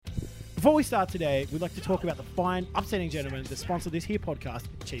Before we start today, we'd like to talk about the fine, upstanding gentlemen that sponsor this here podcast,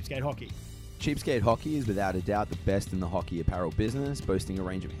 Cheapskate Hockey. Cheapskate Hockey is without a doubt the best in the hockey apparel business, boasting a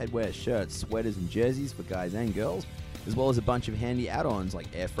range of headwear, shirts, sweaters and jerseys for guys and girls, as well as a bunch of handy add-ons like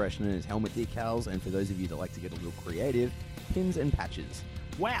air fresheners, helmet decals, and for those of you that like to get a little creative, pins and patches.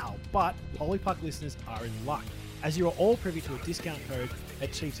 Wow, but Holy Puck listeners are in luck, as you are all privy to a discount code at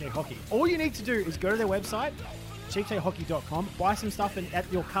Cheapskate Hockey. All you need to do is go to their website, cheapskatehockey.com, buy some stuff and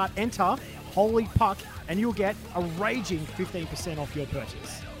at your cart enter Holy Puck, and you'll get a raging 15% off your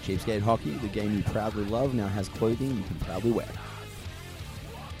purchase. Cheapskate Hockey, the game you proudly love, now has clothing you can proudly wear.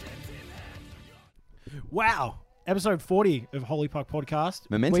 Wow. Episode 40 of Holy Puck Podcast.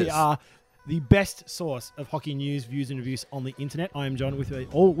 Momentous. We are the best source of hockey news, views, and reviews on the internet. I am John.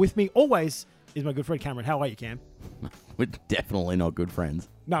 With me always is my good friend Cameron. How are you, Cam? We're definitely not good friends.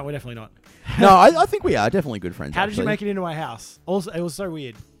 No, we're definitely not. No, I think we are definitely good friends. How did you make it into my house? Also, it was so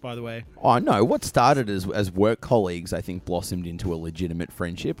weird, by the way. Oh, no. What started as work colleagues, I think, blossomed into a legitimate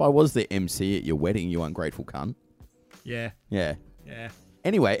friendship. I was the MC at your wedding, you ungrateful cunt. Yeah. Yeah. Yeah.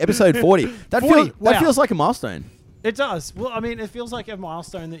 Anyway, episode 40. That 40, wow. feels like a milestone. It does. Well, I mean, it feels like a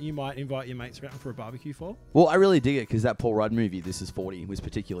milestone that you might invite your mates around for a barbecue for. Well, I really dig it because that Paul Rudd movie, This Is 40, was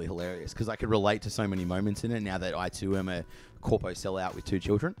particularly hilarious because I could relate to so many moments in it now that I too am a corpo sellout with 2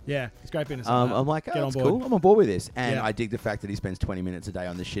 children. Yeah, it's great being a I'm like, oh, that's cool. I'm on board with this. And Yeah. I dig the fact that he spends 20 minutes a day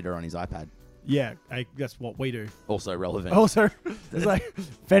on the shitter on his iPad. Yeah, that's what we do. Also relevant. Also, it's like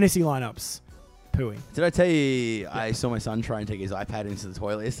fantasy lineups. Pooing. Did I tell you I saw my son try and take his iPad into the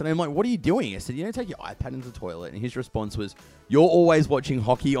toilet yesterday? I'm like, what are you doing? I said, you don't take your iPad into the toilet. And his response was, you're always watching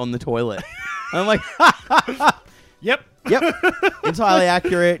hockey on the toilet. And I'm like, Yep. Entirely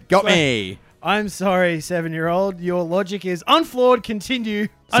accurate. Got me. I'm sorry, 7-year-old. Your logic is unflawed. Continue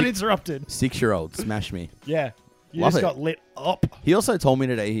uninterrupted. 6-year-old, smash me. Yeah. You Love just it. got lit up. He also told me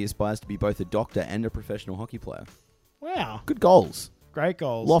today he aspires to be both a doctor and a professional hockey player. Wow. Good goals. Great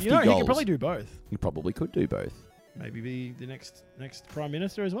goals. Lofty He goals. could probably do both. He probably could do both. Maybe be the next Prime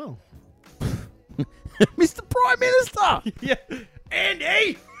Minister as well. Mr. Prime Minister! Yeah.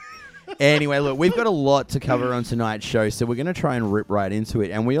 Andy! Anyway, look, we've got a lot to cover on tonight's show, so we're going to try and rip right into it.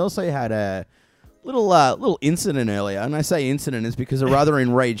 And we also had a little incident earlier, and I say incident is because a rather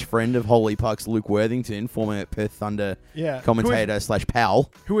enraged friend of Holy Puck's, Luke Worthington, former Perth Thunder commentator / pal.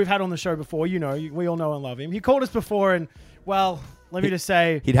 Who we've had on the show before, we all know and love him. He called us before and, well, let me just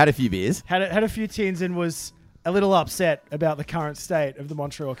say... He'd had a few beers. Had a few tins and was a little upset about the current state of the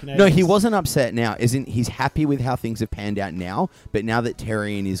Montreal Canadiens. No, he wasn't upset now. He's happy with how things have panned out now, but now that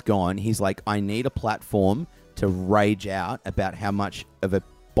Terrian is gone, he's like, I need a platform to rage out about how much of a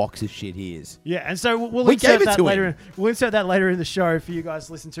box of shit he is. Yeah, and so we'll insert that later. We'll insert that later in the show for you guys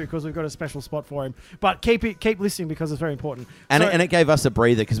to listen to because we've got a special spot for him. But keep listening because it's very important. And it gave us a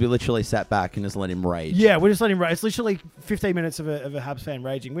breather because we literally sat back and just let him rage. Yeah, we just let him rage. It's literally 15 minutes of a Habs fan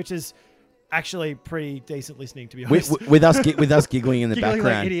raging, which is actually pretty decent listening, to be honest. With us giggling in the giggling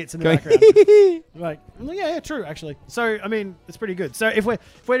background, like idiots in the background. Like, yeah, true, actually. So, I mean, it's pretty good. So, if we're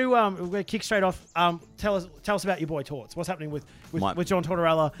to kick straight off, tell us about your boy Torts. What's happening with John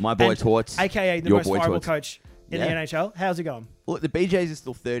Tortorella? My boy Torts, aka the most viral coach in the NHL. How's it going? Look, the BJs are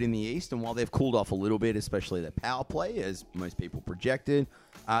still third in the East, and while they've cooled off a little bit, especially their power play, as most people projected,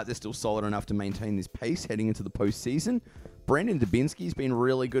 they're still solid enough to maintain this pace heading into the postseason. Brandon Dubinsky's been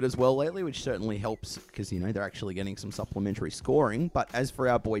really good as well lately, which certainly helps because, they're actually getting some supplementary scoring. But as for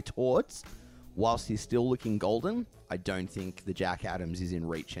our boy Torts, whilst he's still looking golden, I don't think the Jack Adams is in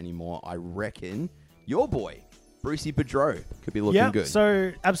reach anymore. I reckon your boy, Brucey Boudreau, could be looking good.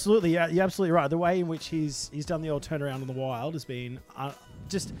 So absolutely, you're absolutely right. The way in which he's done the old turnaround in the Wild has been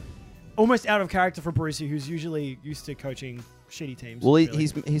just almost out of character for Brucey, who's usually used to coaching shitty teams. Well, really.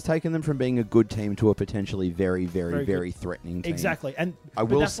 he's taken them from being a good team to a potentially very, very, very threatening team. Exactly. And I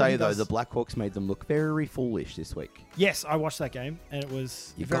will say, though, the Blackhawks made them look very foolish this week. Yes, I watched that game, and it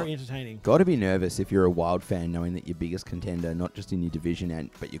was very entertaining. Got to be nervous if you're a Wild fan, knowing that your biggest contender, not just in your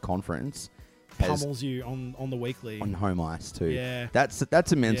division but your conference, pummels you on the weekly. On home ice, too. Yeah. That's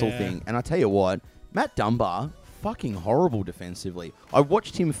a mental thing. And I tell you what, Matt Dunbar, fucking horrible defensively. I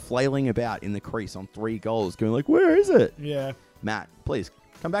watched him flailing about in the crease on 3 goals, going like, where is it? Yeah. Matt, please,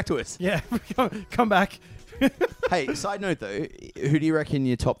 come back to us. Yeah, come back. Hey, side note though, who do you reckon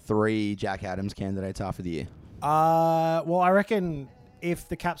your top 3 Jack Adams candidates are for the year? Well, I reckon if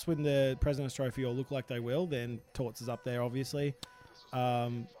the Caps win the President's Trophy or look like they will, then Torts is up there, obviously.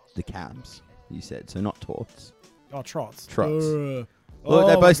 The Caps, you said, so not Torts. Oh, Trots. Trots. Look,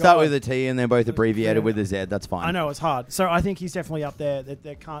 they my both start God. with a T and they're both abbreviated Yeah. with a Z. That's fine. I know, it's hard. So I think he's definitely up there.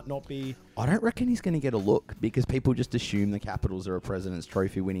 There can't not be... I don't reckon he's going to get a look because people just assume the Capitals are a President's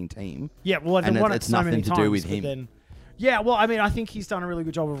Trophy winning team. Yeah, well, And they've won it it's so nothing many to times, do with but him. then... Yeah, well, I mean, I think he's done a really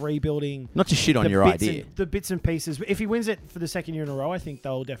good job of rebuilding... Not to shit on your idea. The bits and pieces. If he wins it for the second year in a row, I think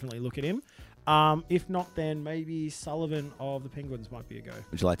they'll definitely look at him. If not, then maybe Sullivan of the Penguins might be a go.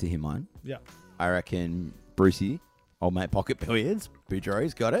 Would you like to hear mine? Yeah. I reckon Brucey, old mate Pocket Billiards,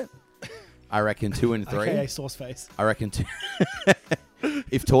 Boudreau's got it. I reckon 2 and 3. Okay, sauce face. I reckon 2.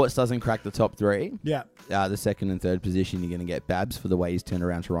 If Torts doesn't crack the top 3, Yeah. the second and third position, you're going to get Babs for the way he's turned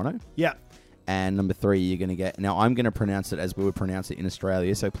around Toronto. Yeah. And number 3, you're going to get... Now, I'm going to pronounce it as we would pronounce it in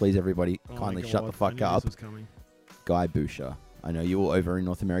Australia, so please, everybody, kindly shut the fuck up. Guy Boucher. I know you all over in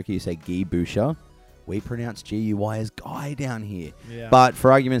North America, you say Guy Boucher. We pronounce G-U-Y as Guy down here. Yeah. But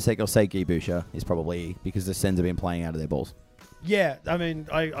for argument's sake, I'll say Guy Boucher is probably because the Sens have been playing out of their balls. Yeah, I mean,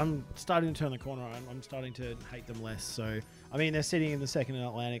 I'm starting to turn the corner. I'm starting to hate them less. So, I mean, they're sitting in the second in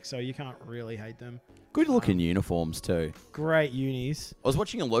Atlantic, so you can't really hate them. Good looking uniforms too. Great unis. I was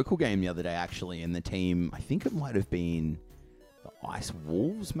watching a local game the other day, actually, and the team, I think it might have been the Ice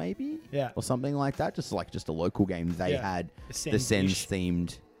Wolves, maybe? Yeah. Or something like that. Just a local game. They had the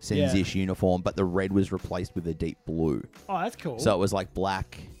Sens-themed Sens-ish uniform, but the red was replaced with a deep blue. Oh, that's cool. So it was like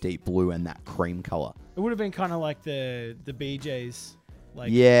black, deep blue, and that cream color. It would have been kind of like the BJs. Like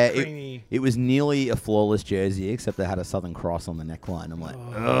Yeah, it was nearly a flawless jersey, except they had a Southern Cross on the neckline. I'm like,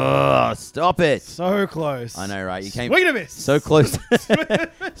 ugh, stop it. So close. I know, right? You came Swing and a miss. so close.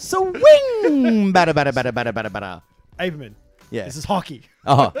 Swing! Batter, batter, batter, batter, batter, batter. Averman. Yeah. This is hockey.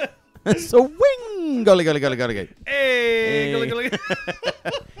 Oh. Swing! Golly, golly, golly, golly, golly. Hey. Golly.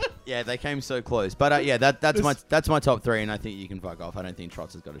 Yeah, they came so close. But yeah, that's my top 3, and I think you can fuck off. I don't think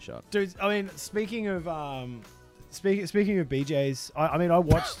Trotz has got a shot. Dude, I mean, speaking of BJs, I mean, I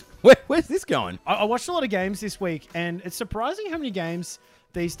watched... Where's this going? I watched a lot of games this week, and it's surprising how many games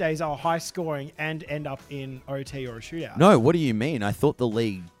these days are high scoring and end up in OT or a shootout. No, what do you mean? I thought the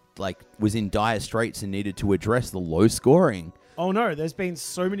league was in dire straits and needed to address the low scoring. Oh no, there's been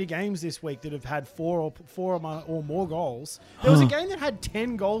so many games this week that have had four or more goals. There was a game that had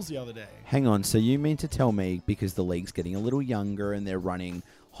 10 goals the other day. Hang on, so you mean to tell me because the league's getting a little younger and they're running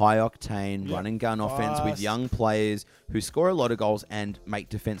high-octane, run-and-gun offense with young players who score a lot of goals and make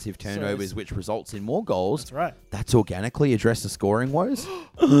defensive turnovers, which results in more goals. That's right. That's organically addressed the scoring woes?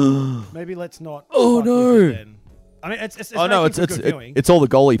 Maybe let's not. Oh, fuck no. with it then. I mean, it's oh, no, it's all the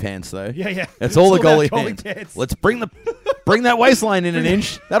goalie pants, though. Yeah, yeah. It's all the about goalie pants. Let's bring that waistline in an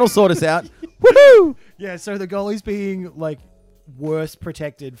inch. That'll sort us out. Woohoo! Yeah, so the goalies being, worse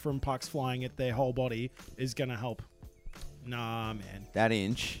protected from pucks flying at their whole body is going to help. Nah, man. That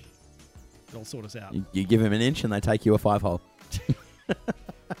inch. It'll sort us out. You give them an inch and they take you a 5-hole. That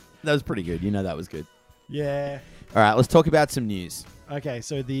was pretty good. You know that was good. Yeah. All right, let's talk about some news. Okay,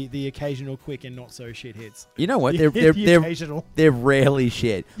 so the occasional quick and not so shit hits. You know what? Occasional. They're rarely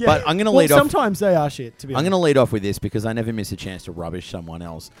shit. Yeah. But I'm going to lead off. Sometimes they are shit, to be honest. I'm going to lead off with this because I never miss a chance to rubbish someone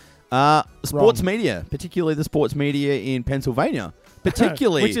else. Sports media, particularly the sports media in Pennsylvania,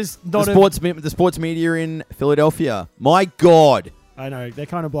 particularly which is not the sports media in Philadelphia. My God. I know, they're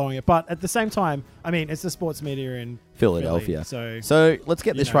kind of blowing it. But at the same time, I mean, it's the sports media in Philadelphia. Philly, so let's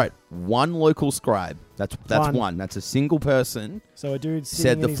get this right. One local scribe. That's one. That's a single person. So a dude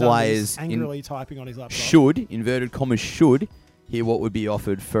said the Flyers angrily typing on his laptop. Should, inverted commas, should hear what would be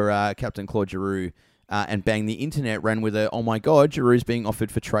offered for Captain Claude Giroux and bang the internet ran with a, oh my God, Giroux's being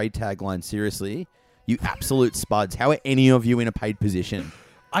offered for trade tagline. Seriously? You absolute spuds. How are any of you in a paid position?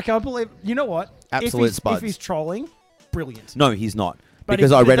 I can't believe, you know what? Absolute spuds. If he's trolling, brilliant. No, he's not. But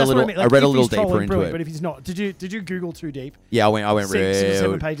because I read a little, I mean. I read a little deeper into it. But if he's not, did you Google too deep? Yeah, I went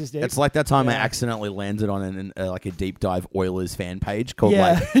 7 pages deep. It's like that time I accidentally landed on a deep dive Oilers fan page called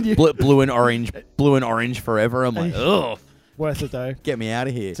Blue and Orange Forever. I'm like, ugh. Worth it though. Get me out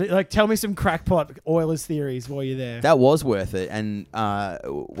of here. So, tell me some crackpot Oilers theories while you're there. That was worth it. And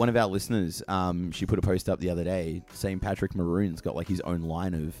one of our listeners, she put a post up the other day saying Patrick Maroon's got his own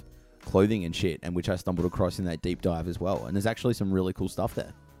line of clothing and shit, and which I stumbled across in that deep dive as well. And there's actually some really cool stuff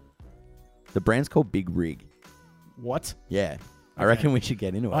there. The brand's called Big Rig. What? Yeah. I reckon we should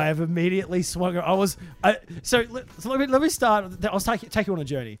get into it. I have immediately swung. So let me start. I'll take you on a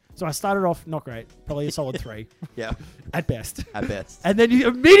journey. So I started off not great, probably a solid 3. Yeah. At best. At best. And then you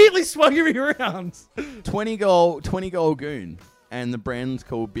immediately swung me around. 20 goal goon, and the brand's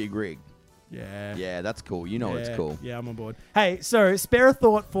called Big Rig. Yeah. Yeah, that's cool. You know it's cool. Yeah, I'm on board. Hey, so spare a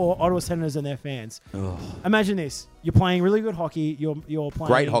thought for Ottawa Senators and their fans. Ugh. Imagine this. You're playing really good hockey. You're playing...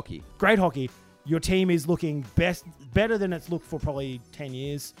 Great hockey. Great hockey. Your team is looking better than it's looked for probably 10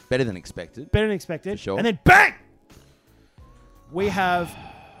 years. Better than expected. Better than expected. For sure. And then bang! We have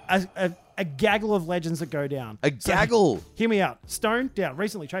a gaggle of legends that go down. A gaggle? So, hear me out. Stone, down.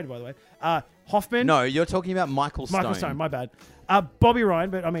 Recently traded, by the way. Hoffman. No, you're talking about Michael Stone. Michael Stone, my bad. Bobby Ryan,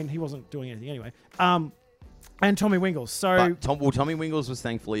 but I mean, he wasn't doing anything anyway. And Tommy Wingles. So, Tommy Wingles was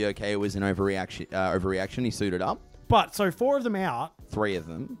thankfully okay. It was an overreaction. He suited up. But so 4 of them out. 3 of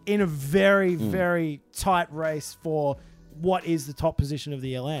them. In a very, very tight race for what is the top position of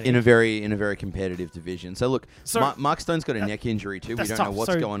the Atlantic. In a very competitive division. So look, Mark Stone's got a neck injury too. We don't know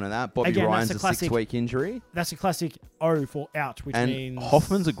what's going on with that. Bobby Ryan's a 6-week injury. That's a classic O for out, which means...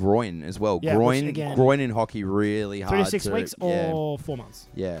 Hoffman's a groin as well. Yeah, groin in hockey really hard. 3 to 6 weeks or 4 months.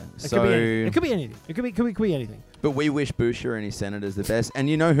 Yeah. It could be anything. It could be anything. But we wish Boucher and his Senators the best. And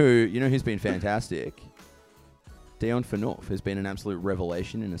you know who's been fantastic? Dion Phaneuf has been an absolute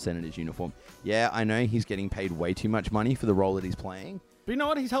revelation in a Senators uniform. Yeah, I know he's getting paid way too much money for the role that he's playing. But you know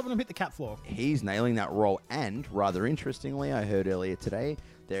what? He's helping them hit the cap floor. He's nailing that role. And rather interestingly, I heard earlier today,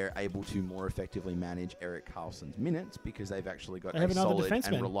 they're able to more effectively manage Erik Karlsson's minutes because they've actually got a solid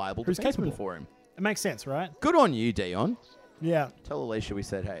and reliable defenseman for him. It makes sense, right? Good on you, Dion. Yeah. Tell Alicia we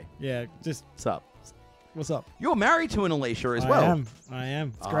said hey. Yeah, just... What's up? What's up? You're married to an Alicia as well. I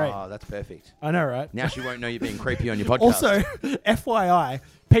am. It's great. Oh, that's perfect. I know, right? Now she won't know you're being creepy on your podcast. Also, FYI,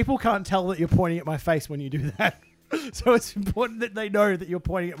 people can't tell that you're pointing at my face when you do that. So it's important that they know that you're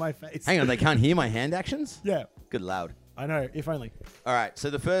pointing at my face. Hang on, they can't hear my hand actions? Yeah. Good loud. I know, if only. All right, so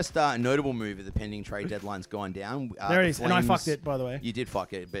the first notable move of the pending trade deadline's gone down. There it is, and I fucked it, by the way. You did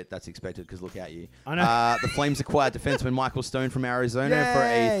fuck it, but that's expected because look at you. I know. The Flames acquired defenseman Michael Stone from Arizona for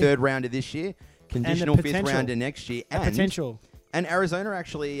a 3rd rounder this year. Conditional 5th rounder next year. And potential. And Arizona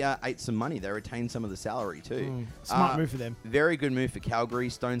actually ate some money. They retained some of the salary too. Smart move for them. Very good move for Calgary.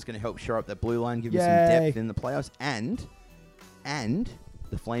 Stone's going to help shore up that blue line, give you some depth in the playoffs. And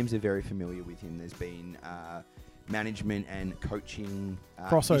the Flames are very familiar with him. There's been management and coaching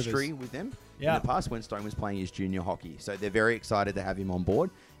history with them in the past when Stone was playing his junior hockey. So they're very excited to have him on board.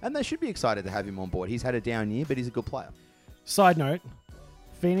 And they should be excited to have him on board. He's had a down year, but he's a good player. Side note.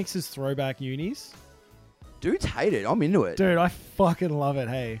 Phoenix's throwback unis. Dudes hate it. I'm into it. Dude, I fucking love it,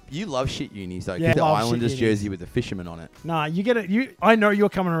 hey. You love shit unis, though. Yeah, the Islanders jersey with the fisherman on it. Nah, you get it. I know you're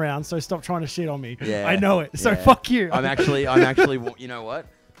coming around, so stop trying to shit on me. Yeah, I know it. So fuck you. I'm actually, you know what?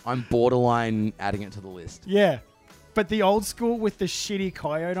 I'm borderline adding it to the list. Yeah. But the old school with the shitty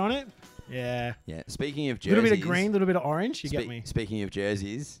coyote on it? Yeah. Yeah. Speaking of jerseys. A little bit of green, a little bit of orange. You get me. Speaking of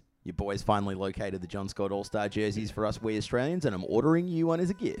jerseys, your boys finally located the John Scott All-Star jerseys for us, we Australians, and I'm ordering you one as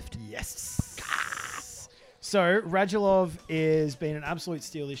a gift. Yes. So, Radulov has been an absolute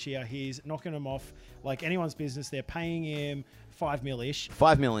steal this year. He's knocking them off like anyone's business. They're paying him $5 million-ish.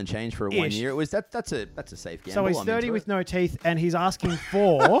 $5 million change for a 1 year. That's a safe gamble. So he's 30 with no teeth, and he's asking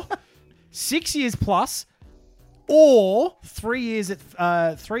for 6 years plus, or 3 years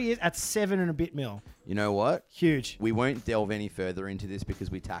at 7 and a bit mil. You know what? Huge. We won't delve any further into this because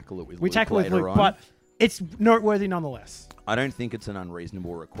we tackle it with Luke later on. But it's noteworthy nonetheless. I don't think it's an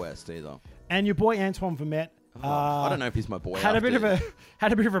unreasonable request either. And your boy Antoine Vermette. I don't know if he's my boy. Had a bit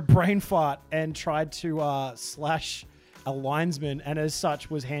of a brain fart and tried to slash a linesman, and as such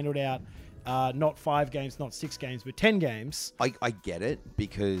was handled out not 5 games, not 6 games, but 10 games. I get it,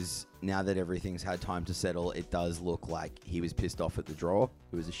 because now that everything's had time to settle, it does look like he was pissed off at the draw.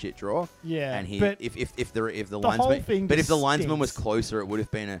 It was a shit draw. Yeah. And if the linesman was closer, it would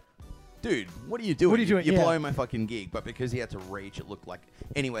have been a, dude, what are you doing? You're blowing my fucking gig. But because he had to reach, it looked like...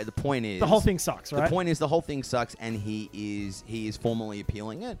 Anyway, the point is... The whole thing sucks, right? The point is the whole thing sucks, and he is formally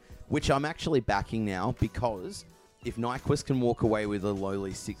appealing it, which I'm actually backing now, because if Nyquist can walk away with a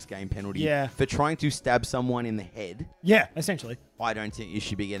lowly 6-game penalty for trying to stab someone in the head... Yeah, essentially. I don't think you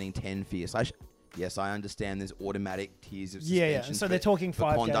should be getting 10 for your slash. Yes, I understand there's automatic tiers of suspension. Yeah. So they're talking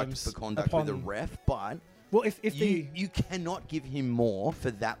 5 games for conduct with a ref, but... Well, if you cannot give him more for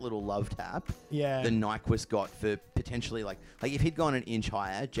that little love tap than Nyquist got for potentially like if he'd gone an inch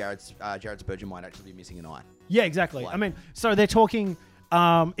higher, Jared Spurgeon might actually be missing an eye. Yeah, exactly. I mean, so they're talking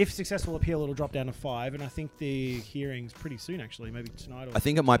if successful appeal, it'll drop down to 5, and I think the hearing's pretty soon actually, maybe tonight or I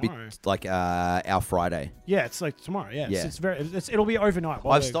think it might be like our Friday. Yeah, it's like tomorrow. Yeah, it'll be overnight.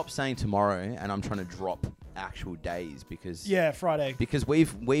 I've stopped saying tomorrow, and I'm trying to drop actual days because Friday, because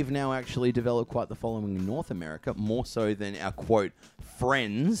we've now actually developed quite the following in North America, more so than our quote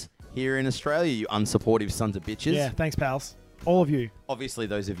friends here in Australia, you unsupportive sons of bitches. Yeah, thanks pals, all of you. Obviously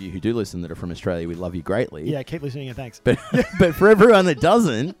those of you who do listen that are from Australia, we love you greatly. Yeah, keep listening and thanks. But for everyone that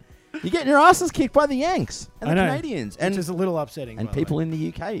doesn't, You're getting your asses kicked by the Yanks and I the know, Canadians. Which is a little upsetting. And by the people way. in the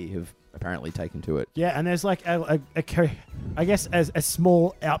UK have apparently taken to it. Yeah, and there's like I guess as a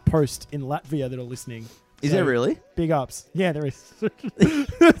small outpost in Latvia that are listening. Is So, there really? Big ups. Yeah, there is.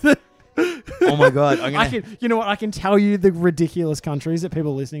 Oh my God. You know what? I can tell you the ridiculous countries that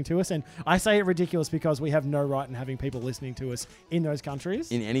people are listening to us, and I say it ridiculous because we have no right in having people listening to us in those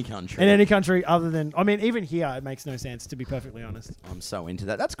countries. In any country. In any country other than, I mean, even here, it makes no sense, to be perfectly honest. I'm so into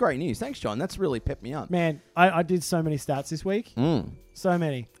that. That's great news. Thanks, John. That's really pepped me up. Man, I did so many stats this week. So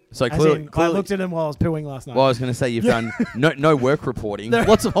many. So As clearly, in, I looked at them while I was pooing last night. well, I was going to say you've done no work reporting.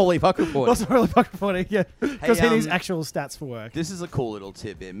 Lots of holy puck reporting. Lots of really fucking funny, yeah. Because he needs actual stats for work. This is a cool little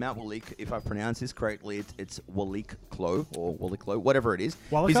tidbit. Matt Walik, if I pronounce this correctly, it's Walik Klo or Waliklo, whatever it is.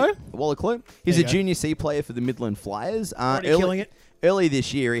 Waliklo? Waliklo. He's There a you go. junior C player for the Midland Flyers. Already killing it. Early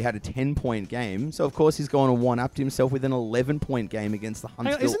this year, he had a 10-point game. So, of course, he's gone and one-upped himself with an 11-point game against the Huntsville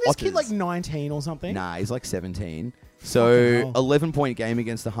Hang on, isn't this Otters. kid like 19 or something? Nah, he's like 17. Fucking So, hell. 11-point game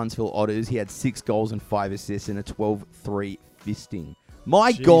against the Huntsville Otters. He had 6 goals and 5 assists in a 12-3 fisting.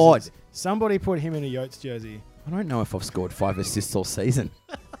 My Jesus. God. Somebody put him in a Yotes jersey. I don't know if I've scored 5 assists all season.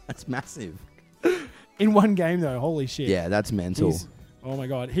 That's massive. In one game, though. Holy shit. Yeah, that's mental. Oh, my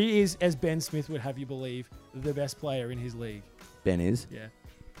God. He is, as Ben Smith would have you believe, the best player in his league. Ben is. Yeah.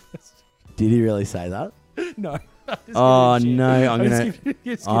 Did he really say that? No. Oh no! I'm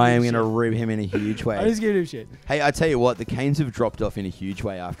just I am giving him gonna shit. rib him in a huge I'm way. just giving him shit. Hey, I tell you what, the Canes have dropped off in a huge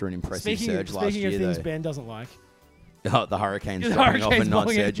way after an impressive Speaking surge last of year. things Though. Ben doesn't like. Oh, the Hurricanes The dropping off Hurricanes and not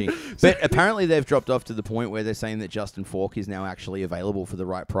blowing it. surging. But apparently they've dropped off to the point where they're saying that Justin Falk is now actually available for the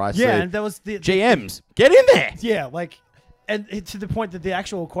right price. Yeah, So and that was the GMs, get in there. Yeah, like, and to the point that the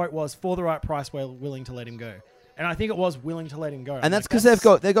actual quote was, for the right price, we're willing to let him go. And I think it was willing to let him go. And that's Like,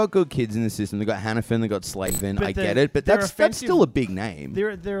 because they've got good kids in the system. They've got Hannafin, they've got Slavin. But I they're- get it, but they're that's offensive- still a big name.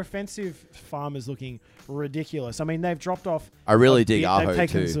 Their offensive farm is looking ridiculous. I mean, they've dropped off. I really a dig bit. Aho They've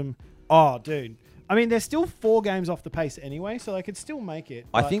taken too. some. Oh, dude. I mean, they're still 4 games off the pace anyway, so they could still make it.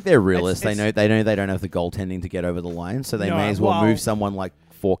 I but think they're realists. it's- They know they don't have the goaltending to get over the line, so they No, may as well well- move someone like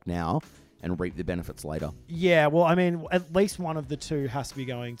Falk now and reap the benefits later. Yeah, well, I mean, at least one of the two has to be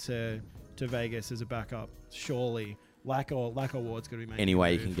going to Vegas as a backup, surely. Lack or Ward's going to be making Any way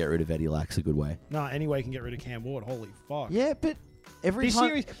a you move. can get rid of Eddie Lack's a good way. No, any way you can get rid of Cam Ward. Holy fuck. Yeah, but every This time,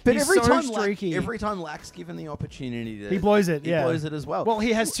 year he's every so time, streaky. every time Lack's given the opportunity to, He blows it, he yeah. blows it as well. Well,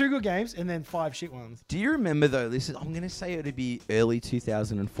 he has 2 good games and then 5 shit ones. Do you remember though? I'm going to say it would be early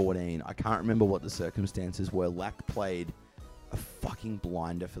 2014. I can't remember what the circumstances were. Lack played a fucking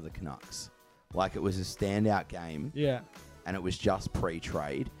blinder for the Canucks. Like it was a standout game, Yeah. and it was just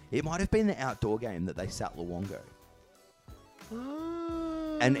pre-trade. It might have been the outdoor game that they sat Luongo.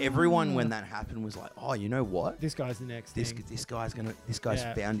 And everyone, when that happened, was like, "Oh, you know what? This guy's the next This thing. guy's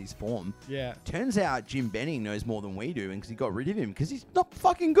Yeah. found his form." Yeah. Turns out Jim Benning knows more than we do, because he got rid of him because he's not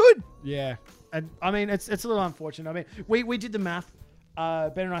fucking good. Yeah. And I mean, it's a little unfortunate. I mean, we did the math.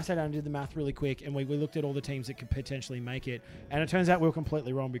 Ben and I sat down and did the math really quick, and we looked at all the teams that could potentially make it. And it turns out we were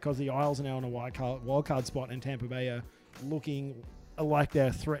completely wrong because the Isles are now on a wild card spot, and Tampa Bay are looking like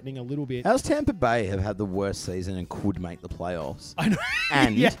they're threatening a little bit. How's Tampa Bay have had the worst season and could make the playoffs? I know.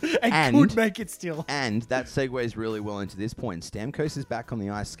 And yeah, and could make it still. And that segues really well into this point. Stamkos is back on the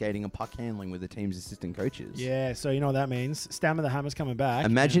ice skating and puck handling with the team's assistant coaches. Yeah, so you know what that means. Stam of the Hammer's coming back.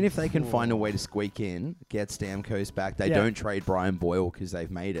 Imagine and- if they can find a way to squeak in, get Stamkos back. They Yeah. don't trade Brian Boyle because they've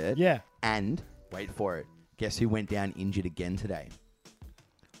made it. Yeah. And, wait for it, guess who went down injured again today?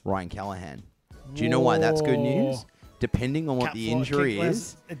 Ryan Callahan. Do you know why that's good news? Depending on what Cat the fly, injury kickless,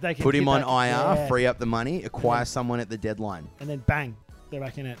 is, they can put him keep on that- IR, yeah. free up the money, acquire someone at the deadline. And then bang, they're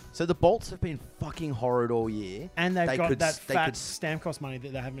back in it. So the Bolts have been fucking horrid all year. And they've got that they fat could, Stamkos money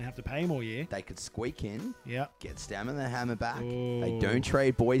that they haven't have to pay him all year. they could squeak in, Yeah. get Stam and the Hammer back. They Ooh. don't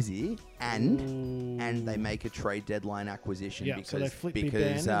trade Boise, and Ooh. they make a trade deadline acquisition Yeah, so they because flip Big Ben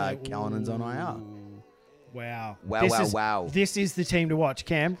and they- Callanan's on IR. Ooh. Wow. Wow, wow. This is the team to watch.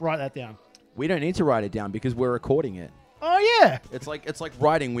 Cam, write that down. We don't need to write it down because we're recording it. Oh, yeah. It's like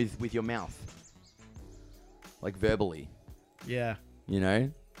writing with your mouth, like verbally. Yeah. You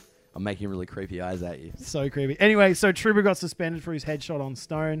know, I'm making really creepy eyes at you. So creepy. Anyway, so Trouba got suspended for his headshot on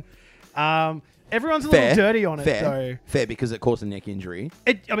Stone. Everyone's a Fair. little dirty on it, Fair. though. Fair because it caused a neck injury.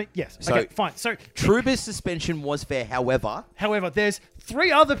 I mean, yes. So- Okay, fine. So, Trouba's suspension was fair, however. however, there's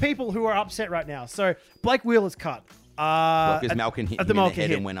 3 other people who are upset right now. So, Blake Wheeler's cut. Because Malkin hit at him the in the Malkin head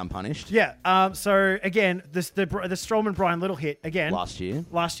hit. and went unpunished. Yeah. So again, the Strollman Brian Little hit again Last year.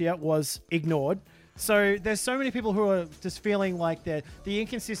 was ignored. So there's so many people who are just feeling like the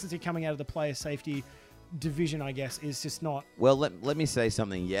inconsistency coming out of the player safety division, I guess, is just not. Well, let me say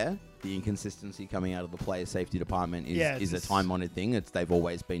something. Yeah, the inconsistency coming out of the player safety department is a time-honored thing. They've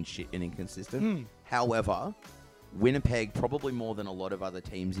always been shit and inconsistent. However, Winnipeg, probably more than a lot of other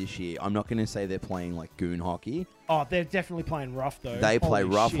teams this year, I'm not going to say they're playing like goon hockey. Oh, they're definitely playing rough, though. They play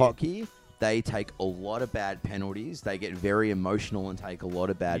Holy rough shit. hockey. They take a lot of bad penalties. They get very emotional and take a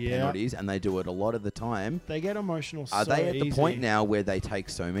lot of bad penalties, and they do it a lot of the time. They get emotional Are so they at the point now where they take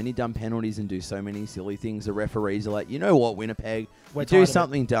so many dumb penalties and do so many silly things? The referees are like, you know what, Winnipeg, We're you tired do of it.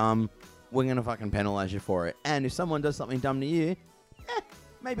 something dumb, we're going to fucking penalise you for it. And if someone does something dumb to you,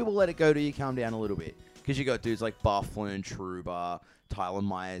 maybe we'll let it go till you calm down a little bit. Because you got dudes like Bufflin, Trouba, Tyler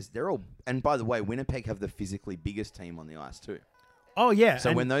Myers. They're all... And by the way, Winnipeg have the physically biggest team on the ice too. Oh, yeah.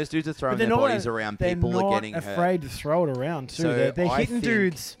 So when those dudes are throwing they're their not bodies around, people are getting hurt. They're not afraid to throw it around, too. So They're hitting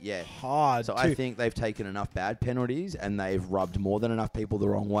dudes hard, So too. I think they've taken enough bad penalties and they've rubbed more than enough people the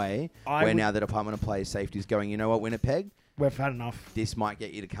wrong way. Where now the Department of Player Safety is going, you know what, Winnipeg? We've had enough. This might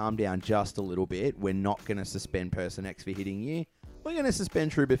get you to calm down just a little bit. We're not going to suspend person X for hitting you. We're going to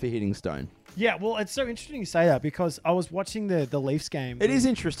suspend Trouba for hitting Stone. Yeah, well, it's so interesting you say that because I was watching the Leafs game. It is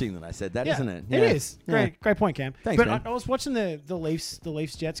interesting that I said that, isn't it? Yeah. It is. Great point, Cam. Thanks, but man. I was watching the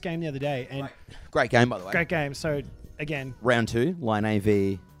Leafs Jets game the other day, and Great game, by the way. great game. So again, Round 2, line A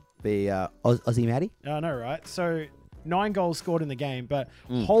v Aussie Matty. I know, right? So 9 goals scored in the game, but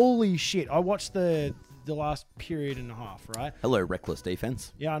holy shit! I watched the last period and a half, right? Hello, reckless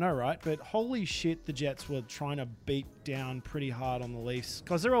defense. Yeah, I know, right? But holy shit, the Jets were trying to beat down pretty hard on the Leafs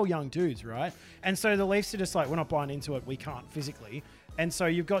because they're all young dudes, right? And so the Leafs are just like, we're not buying into it. We can't physically. And so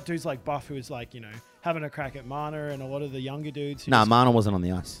you've got dudes like Buff who is like, having a crack at Mana and a lot of the younger dudes. Nah, Mana wasn't on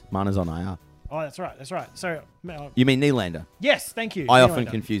the ice. Mana's on IR. Oh, that's right. So, You mean Nylander? Yes, thank you. I Nylander. often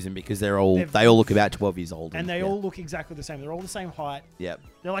confuse them because they all look about 12 years old. And they all look exactly the same. They're all the same height. Yep.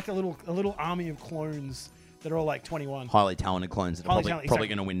 They're like a little army of clones that are all like 21. Highly talented clones that are probably exactly.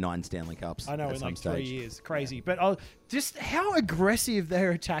 going to win 9 Stanley Cups. I know, at in some like stage. 3 years. Crazy. But just how aggressive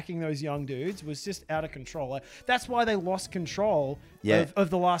they're attacking those young dudes was just out of control. Like, that's why they lost control of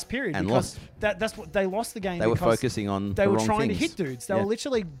the last period. And because lost. That's what they lost the game. They were because focusing on they the were wrong trying things. to hit dudes. They were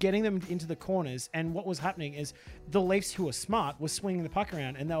literally getting them into the corners. And what was happening is the Leafs, who were smart, were swinging the puck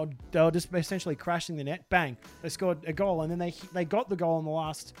around, and they were just essentially crashing the net. Bang! They scored a goal, and then they got the goal in the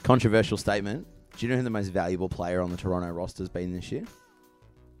last. Controversial statement. Do you know who the most valuable player on the Toronto roster has been this year?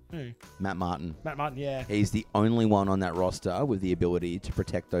 Who? Matt Martin. Matt Martin, yeah. He's the only one on that roster with the ability to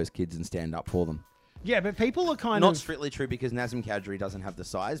protect those kids and stand up for them. Yeah, but people are kind Not of... strictly true because Nazem Kadri doesn't have the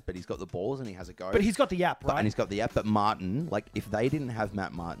size, but he's got the balls and he has a go. But he's got the yap, right? And he's got the yap. But Martin, like, if they didn't have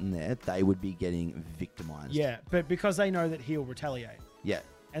Matt Martin there, they would be getting victimized. Yeah, but because they know that he'll retaliate. Yeah.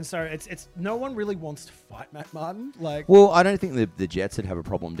 And so it's no one really wants to fight Matt Martin. Like, Well, I don't think the Jets would have a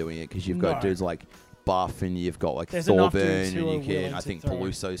problem doing it because you've got No. dudes like Buff and you've got like There's enough dudes Thorburn who are and you willing can, I to think throw.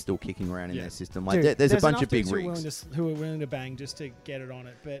 Peluso's still kicking around in their system. Like dude, there's a bunch enough of big dudes rigs. who are willing to bang just to get it on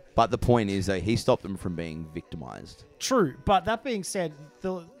it. But the point is, though, he stopped them from being victimized. True, but that being said,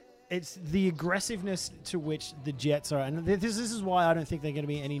 it's the aggressiveness to which the Jets are, and this is why I don't think they're going to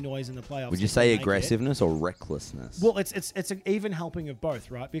be any noise in the playoffs. Would you if they say make it. aggressiveness or recklessness? Well, it's an even helping of both,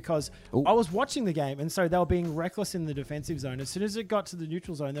 right? Because I was watching the game, and so they were being reckless in the defensive zone. As soon as it got to the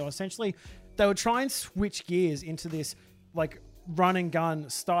neutral zone, they would try and switch gears into this like run and gun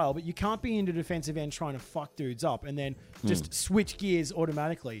style, but you can't be into defensive end trying to fuck dudes up and then just switch gears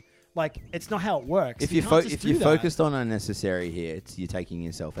automatically. Like, it's not how it works. If you you're focused on unnecessary here, you're taking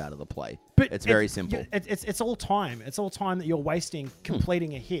yourself out of the play. But it's very simple. It's all time. It's all time that you're wasting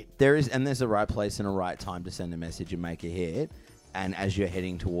completing a hit. There's a right place and a right time to send a message and make a hit. And as you're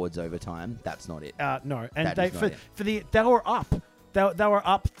heading towards overtime, that's not it. No, and That is not it. they were up. They were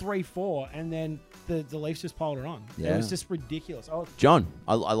up 3-4, and then the Leafs just piled it on. Yeah. It was just ridiculous. John,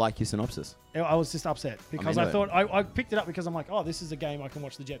 I like your synopsis. I was just upset because I thought I picked it up because I'm like, oh, this is a game I can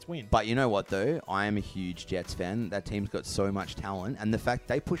watch the Jets win. But you know what, though? I am a huge Jets fan. That team's got so much talent. And the fact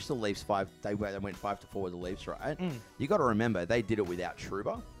they pushed the Leafs they went 5-4 with the Leafs, right? You got to remember, they did it without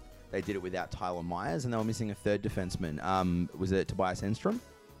Trouba. They did it without Tyler Myers, and they were missing a third defenseman. Was it Tobias Enstrom?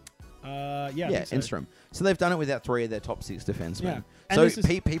 Yeah, Enstrom. So they've done it without 3 of their top 6 defensemen. Yeah. So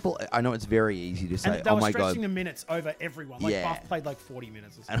And people, I know it's very easy to say, and they oh were my God. stretching the minutes over everyone. Like, Yeah. Buff played like 40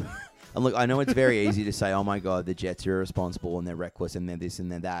 minutes or something. And look, I know it's very easy to say, oh my God, the Jets are irresponsible and they're reckless and they're this and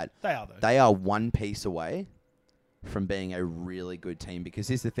they're that. They are, though. They are one piece away from being a really good team because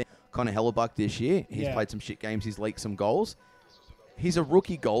here's the thing. Connor Hellebuck this year, he's played some shit games. He's leaked some goals. He's a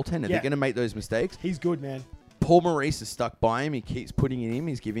rookie goaltender. Yeah. They're going to make those mistakes. He's good, man. Paul Maurice is stuck by him. He keeps putting it in.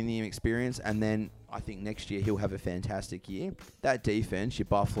 He's giving him experience. And then I think next year he'll have a fantastic year. That defense, your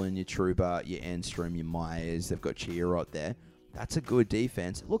Bufflin, your Truba, your Enstrom, your Myers, they've got Chirot there. That's a good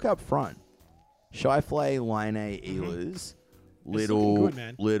defense. Look up front. Shifley, Line, Ehlers, Little,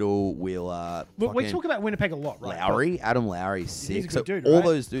 Wheeler. We talk about Winnipeg a lot, right? Lowry, Adam Lowry, sick. He's a good dude, all right?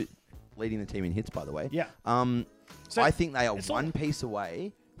 those dudes leading the team in hits, by the way. Yeah. So I think they are one piece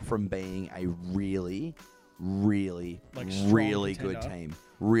away from being a really, really, really good team.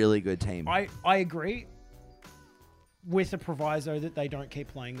 Really good team. I agree with the proviso that they don't keep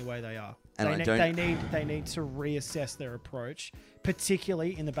playing the way they are. And they need to reassess their approach,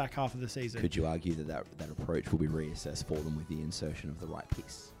 particularly in the back half of the season. Could you argue that approach will be reassessed for them with the insertion of the right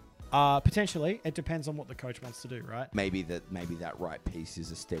piece? Potentially. It depends on what the coach wants to do, right? Maybe that right piece is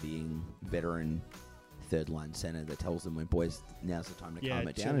a steadying veteran third line center that tells them, when boys, now's the time to calm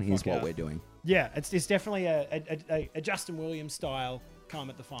it down, and here's what we're doing. Yeah, it's definitely a Justin Williams style calm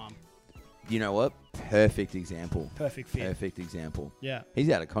at the farm. You know what? Perfect example. Perfect fit. Perfect example. Yeah. He's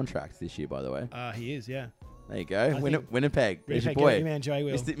out of contract this year, by the way. He is, yeah. There you go. Winnipeg. There's your boy. Man, Jay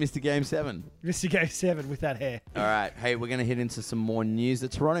Will. Mr. Game 7. Mr. Game 7 with that hair. All right. Hey, we're going to hit into some more news. The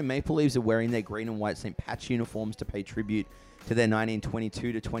Toronto Maple Leafs are wearing their green and white St. Pat's uniforms to pay tribute to their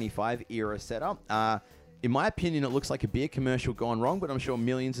 1922-25 era setup. In my opinion, it looks like a beer commercial gone wrong, but I'm sure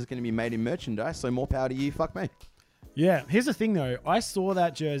millions is going to be made in merchandise, so more power to you. Fuck me. Yeah. Here's the thing, though. I saw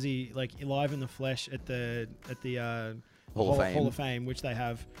that jersey like live in the flesh at the Hall of Fame, which they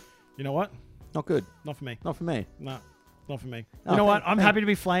have. You know what? Not good. Not for me. Not for me. No, not for me. Oh, you know what? I'm happy to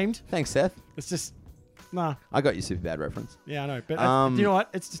be flamed. Thanks, Seth. It's just, nah. I got your super bad reference. Yeah, I know. But you know what?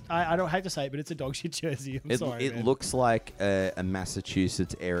 It's just, I don't hate to say it, but it's a dog shit jersey. I'm sorry, It man. looks like a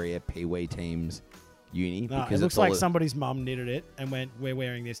Massachusetts area Pee-wee team's uni. Nah, because it looks like somebody's mum knitted it and went, we're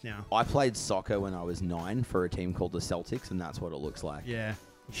wearing this now. I played soccer when I was 9 for a team called the Celtics, and that's what it looks like. Yeah.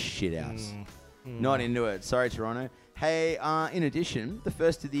 Shit house. Not into it. Sorry, Toronto. Hey, in addition, the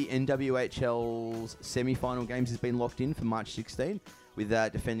first of the NWHL's semi-final games has been locked in for March 16, with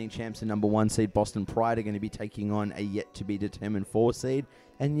defending champs and number 1 seed Boston Pride are going to be taking on a yet-to-be-determined 4 seed.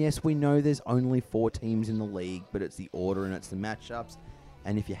 And yes, we know there's only 4 teams in the league, but it's the order and it's the matchups.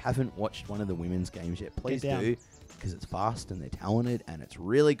 And if you haven't watched one of the women's games yet, please do, because it's fast and they're talented and it's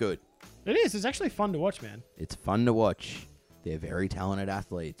really good. It is. It's actually fun to watch, man. It's fun to watch. They're very talented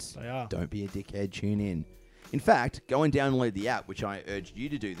athletes. They are. Don't be a dickhead. Tune in. In fact, go and download the app, which I urged you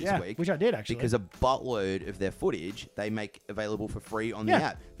to do this week. Which I did, actually. Because a buttload of their footage they make available for free on the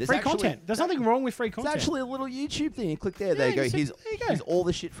app. There's free content. There's nothing wrong with free content. It's actually a little YouTube thing. You click there. There you go. Here's all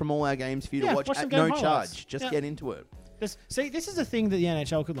the shit from all our games for you to watch at no charge. Just get into it. See, this is a thing that the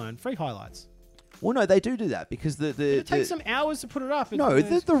NHL could learn. Free highlights. Well, no, they do that because it takes some hours to put it up.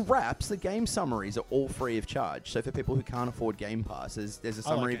 The wraps, the game summaries are all free of charge. So for people who can't afford Game Pass, there's a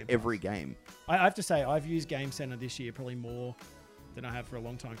summary of every game. I have to say, I've used Game Center this year probably more than I have for a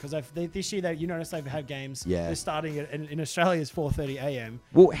long time, because this year you notice they've had games. Yeah. They're starting in Australia is 4:30 a.m.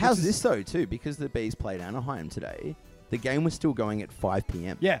 Well, how's this though too? Because the Bees played Anaheim today. The game was still going at 5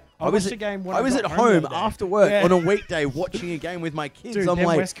 p.m. Yeah, I was at home after work on a weekday watching a game with my kids. Dude, I'm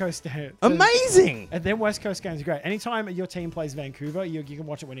like, West Coast amazing. And then West Coast games are great. Anytime your team plays Vancouver, you can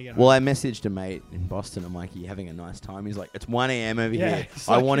watch it when you get home. Well, I messaged a mate in Boston. I'm like, "Are you having a nice time?" He's like, "It's 1 a.m. over here.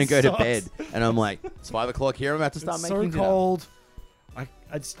 I want to go to bed." And I'm like, "It's 5 o'clock here. I'm about to start making dinner." So cold.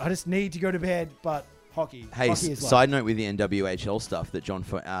 I just need to go to bed, but. Hockey. Hey, side note with the NWHL stuff that John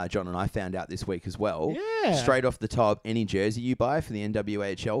and I found out this week as well. Yeah. Straight off the top, any jersey you buy for the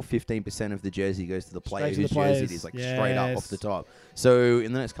NWHL, 15% of the jersey goes to the player whose jersey it is, like straight up off the top. So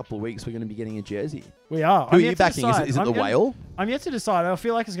in the next couple of weeks, we're going to be getting a jersey. We are. Who are you backing? Is it the Whale? I'm yet to decide. I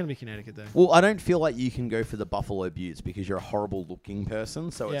feel like it's going to be Connecticut, though. Well, I don't feel like you can go for the Buffalo Beauts because you're a horrible-looking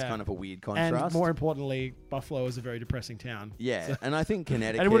person, so it's kind of a weird contrast. And more importantly, Buffalo is a very depressing town. Yeah, so. And I think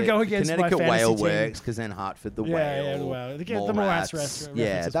Connecticut, and it would go against Connecticut my Whale team. Works because then Hartford the Whale. Yeah, the Whale. The Morats reference.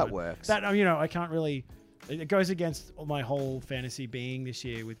 Yeah, that works. That I can't really. It goes against my whole fantasy being this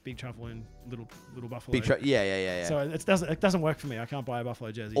year with Big Truffle and Little Buffalo. Yeah. So it doesn't work for me. I can't buy a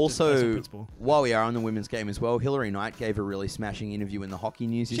Buffalo jersey. Also, while we are on the women's game as well, Hillary Knight gave a really smashing interview in the Hockey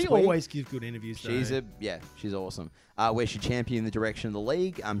News this week. She always gives good interviews. She's awesome. Where she championed the direction of the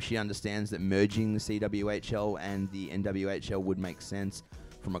league. She understands that merging the CWHL and the NWHL would make sense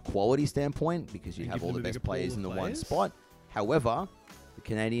from a quality standpoint because you have all the best players in the one spot. However, the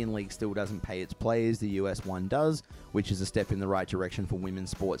Canadian League still doesn't pay its players. The US one does, which is a step in the right direction for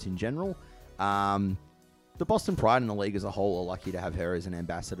women's sports in general. The Boston Pride and the league as a whole are lucky to have her as an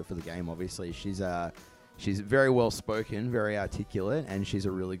ambassador for the game. Obviously, she's She's very well spoken, very articulate, and she's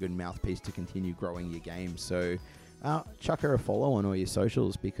a really good mouthpiece to continue growing your game. So chuck her a follow on all your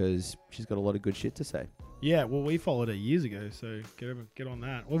socials because she's got a lot of good shit to say. Yeah, well, we followed her years ago, so get on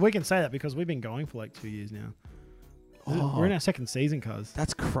that. Well, we can say that because we've been going for like 2 years now. We're in our second season, cuz.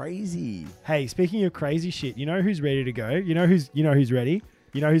 That's crazy. Hey, speaking of crazy shit, you know who's ready to go? You know who's ready?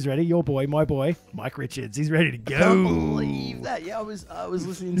 You know who's ready? Your boy, my boy, Mike Richards. He's ready to go. I can't believe that. Yeah, I was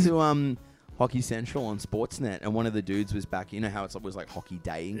listening to Hockey Central on Sportsnet, and one of the dudes was back. You know how it was like hockey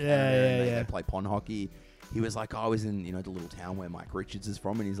day in Canada, and they play pond hockey. He was like, I was in the little town where Mike Richards is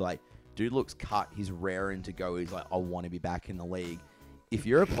from, and he's like, dude looks cut. He's raring to go. He's like, I want to be back in the league. If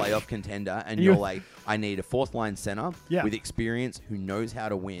you're a playoff contender and you're like, I need a fourth line center with experience who knows how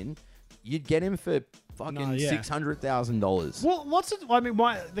to win, you'd get him for fucking $600,000.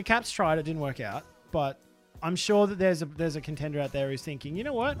 Well, the Caps tried. It didn't work out, but I'm sure that there's a contender out there who's thinking, you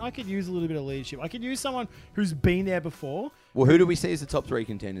know what? I could use a little bit of leadership. I could use someone who's been there before. Well, who do we see as the top 3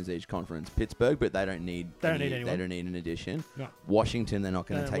 contenders each conference? Pittsburgh, but they don't need anyone. They don't need an addition. No. Washington, they're not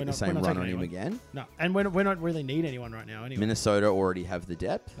going to take the same run on him again. No, and we're not really need anyone right now anyway. Minnesota already have the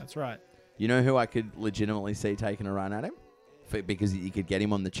depth. That's right. You know who I could legitimately see taking a run at him? Because you could get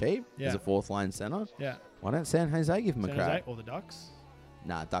him on the cheap as a fourth line center. Yeah. Why don't San Jose give him a crack? Or the Ducks?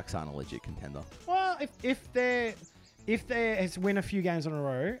 Nah, Ducks aren't a legit contender. Well, if they win a few games in a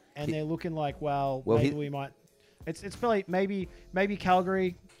row and they're looking like, maybe we might. It's probably maybe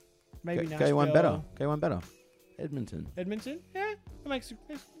Calgary, maybe Nashville. Go one better. Edmonton. Yeah, that makes.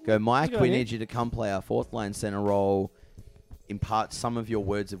 Go, Mike. We need you to come play our fourth line center role. Impart some of your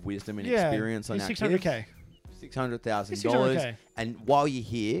words of wisdom and experience on our $600K. kids. $600,000. And while you're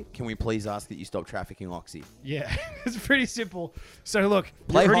here, can we please ask that you stop trafficking Oxy? Yeah, it's pretty simple. So look,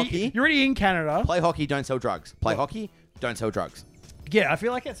 hockey. You're already in Canada. Play hockey, don't sell drugs. Play hockey, don't sell drugs. Yeah, I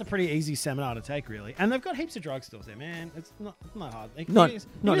feel like it's a pretty easy seminar to take, really. And they've got heaps of drugstores there, man. It's not hard. Not just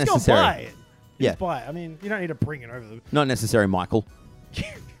necessary. Go buy it. Yeah. Just buy it. I mean, you don't need to bring it over. Not necessary, Michael.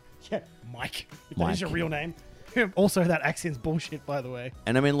 Yeah, Mike. That is your real name. Also, that accent's bullshit, by the way.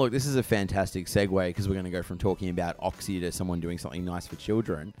 And I mean, look, this is a fantastic segue because we're going to go from talking about Oxy to someone doing something nice for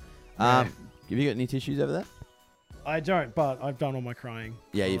children. Have you got any tissues over there? I don't, but I've done all my crying.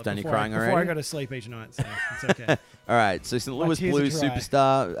 Yeah, you've done your crying already? Before I go to sleep each night, so it's okay. All right, so St. Louis Blues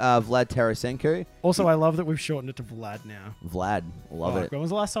superstar Vlad Tarasenko. Also, I love that we've shortened it to Vlad now. Vlad, love it. When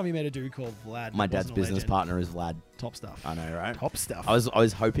was the last time you met a dude called Vlad? My dad's business partner is Vlad. Top stuff. I know, right? Top stuff. I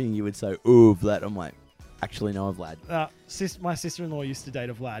was hoping you would say, ooh, Vlad. I'm like, actually, no, Vlad. My sister-in-law used to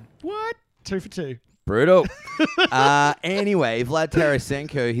date a Vlad. What? 2 for 2. Brutal. Anyway, Vlad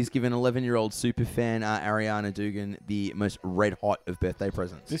Tarasenko, he's given 11-year-old superfan Ariana Dugan the most red-hot of birthday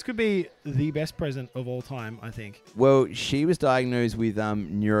presents. This could be the best present of all time, I think. Well, she was diagnosed with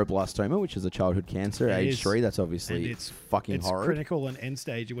neuroblastoma, which is a childhood cancer at age 3. That's obviously fucking horrible. It's critical and end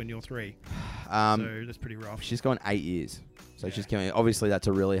stage when you're 3. So that's pretty rough. She's gone 8 years. So she's coming. Obviously, that's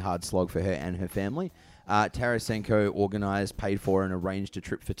a really hard slog for her and her family. Tarasenko organised, paid for, and arranged a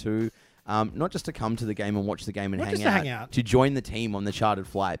trip for 2. Not just to come to the game and watch the game and hang out, to join the team on the chartered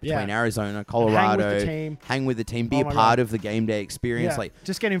flight between Arizona, Colorado, hang with the team, be a part of the game day experience, like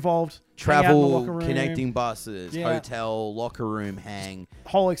just get involved, travel, connecting buses, hotel, locker room, hang,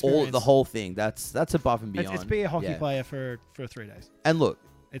 whole experience, the whole thing. That's above and beyond. It's be a hockey player for 3 days. And look,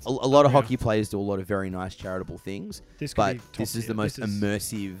 a lot of hockey players do a lot of very nice charitable things, but this is the most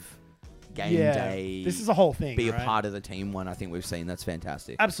immersive game day. This is a whole thing. Be a part of the team one. I think we've seen. That's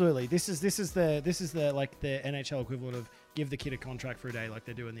fantastic. Absolutely. This is the like the NHL equivalent of give the kid a contract for a day like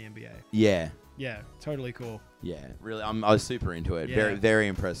they do in the NBA. Yeah. Yeah. Totally cool. Yeah. Really, I was super into it. Yeah. Very, very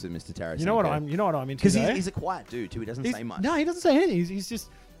impressed with Mr. Tarasenko. You know what I'm into? Because he's a quiet dude too. He doesn't say much. No, he doesn't say anything. He's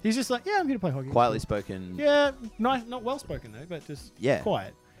just like, yeah, I'm here to play hockey. Quietly spoken. Yeah. Nice, not well spoken though, but just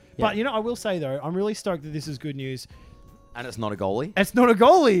quiet. Yeah. But I will say though, I'm really stoked that this is good news. And it's not a goalie. It's not a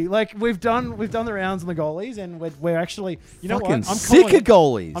goalie. Like we've done the rounds on the goalies, and we're actually what? I'm sick of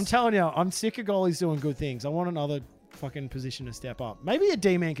goalies. I'm telling you, I'm sick of goalies doing good things. I want another fucking position to step up. Maybe a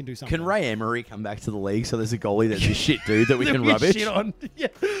D-man can do something. Can Ray Emery come back to the league so there's a goalie that's a shit dude that we can rubbish? Shit on. Yeah.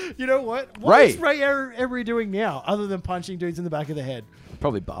 You know what? What is Ray Emery doing now, other than punching dudes in the back of the head?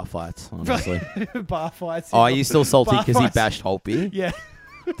 Probably bar fights, honestly. Bar fights. Oh, are you still salty because he bashed Holtby? Yeah.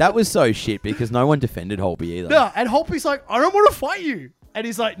 That was so shit because no one defended Holtby either. No, and Holtby's like, I don't want to fight you. And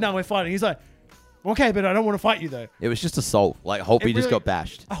he's like, no, we're fighting. He's like, okay, but I don't want to fight you though. It was just assault. Like Holtby just got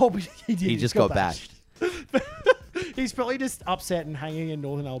bashed. Holtby, he just got bashed. He's probably just upset and hanging in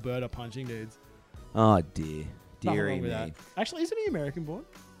northern Alberta punching dudes. Oh dear. Deary me. That. Actually, isn't he American born?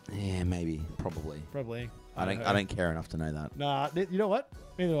 Yeah, maybe. Probably. Probably. I don't care enough to know that. Nah, you know what?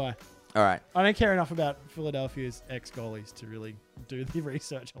 Neither do I. All right. I don't care enough about Philadelphia's ex-goalies to really do the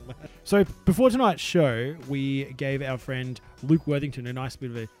research on that. So before tonight's show, we gave our friend Luke Worthington a nice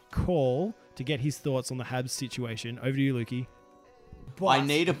bit of a call to get his thoughts on the Habs situation. Over to you, Lukey. I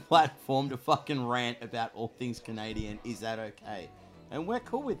need a platform to fucking rant about all things Canadian. Is that okay? And we're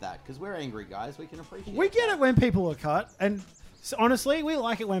cool with that because we're angry guys. We can appreciate We get it when people are cut. And honestly, we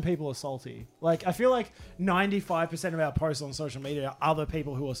like it when people are salty. Like, I feel like 95% of our posts on social media are other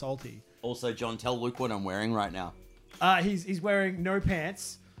people who are salty. Also, John, tell Luke what I'm wearing right now. He's wearing no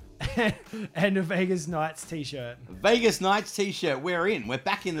pants and a Vegas Knights t-shirt. Vegas Knights t-shirt. We're in. We're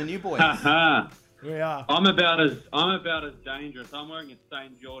back in the new boys. We are. I'm about as dangerous. I'm wearing a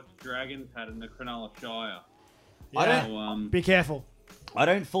St. George Dragons hat in the Cronulla Shire. Yeah. So, be careful. I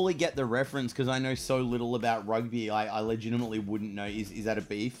don't fully get the reference because I know so little about rugby. I legitimately wouldn't know. Is that a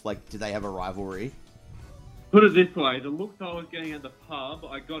beef? Like, do they have a rivalry? Put it this way, the looks I was getting at the pub,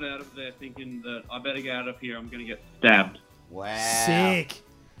 I got out of there thinking that I better get out of here, I'm going to get stabbed. Wow. Sick.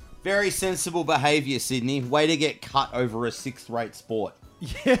 Very sensible behaviour, Sydney. Way to get cut over a sixth-rate sport.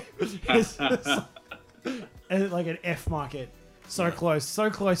 Yeah. It's like an F market. So close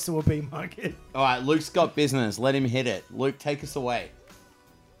to a B market. All right, Luke's got business. Let him hit it. Luke, take us away.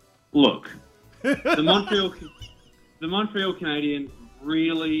 Look, the Montreal Canadiens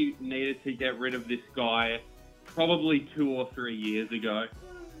really needed to get rid of this guy probably 2 or 3 years ago.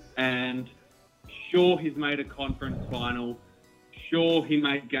 And sure, he's made a conference final. Sure, he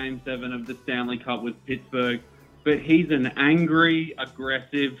made Game 7 of the Stanley Cup with Pittsburgh. But he's an angry,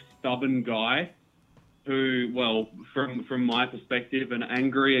 aggressive, stubborn guy who, well, from my perspective, an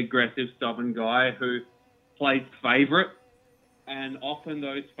angry, aggressive, stubborn guy who plays favourite. And often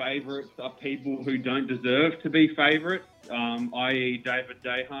those favourites are people who don't deserve to be favourites, i.e. David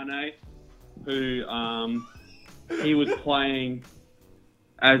Desharnais, who he was playing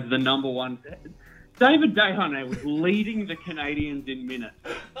as the number one. David Desharnais was leading the Canadians in minutes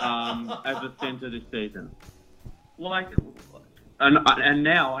as a centre this season. Like, and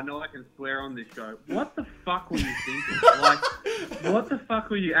now I know I can swear on this show. What the fuck were you thinking? Like, what the fuck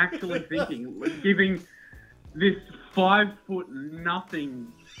were you actually thinking? Giving this 5'0"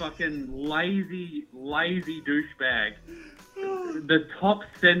 fucking lazy douchebag the top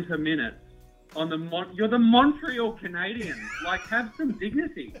centre minutes on the you're the Montreal Canadiens. Like, have some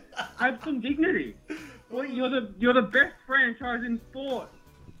dignity. Have some dignity. Well, you're the best franchise in sport.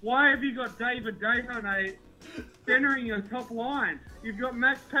 Why have you got David Desharnais centering your top line? You've got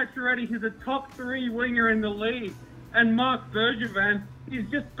Max Pacioretty, who's a top 3 winger in the league, and Mark Bergevin is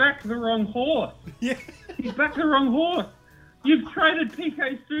just back the wrong horse. Yeah. He's back the wrong horse. You've traded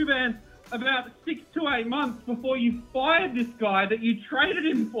PK Subban about 6 to 8 months before you fired this guy that you traded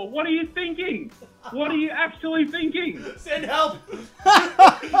him for. What are you thinking? What are you actually thinking? Send help!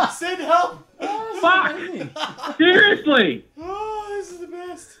 Send help! Fuck! Seriously! Oh, this is the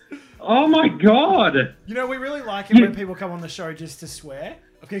best. Oh my god! You know, we really like it when people come on the show just to swear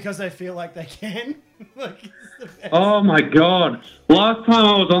because they feel like they can. Like, it's the best. Oh my god! Last time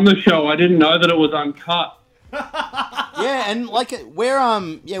I was on the show, I didn't know that it was uncut. Yeah, and like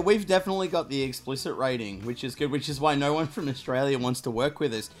we've definitely got the explicit rating, which is good, which is why no one from Australia wants to work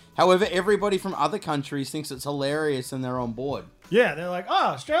with us. However, everybody from other countries thinks it's hilarious and they're on board. Yeah, they're like, oh,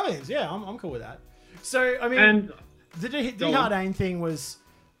 Australians, yeah, I'm cool with that. So, I mean, And the Desharnais thing was,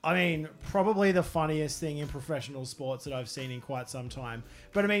 I mean, probably the funniest thing in professional sports that I've seen in quite some time.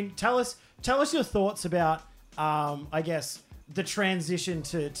 But I mean, tell us your thoughts about, I guess, the transition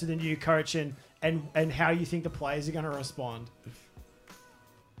to the new coach and how you think the players are going to respond.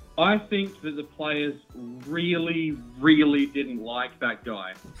 I think that the players really, really didn't like that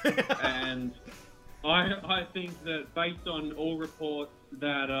guy. And I think that based on all reports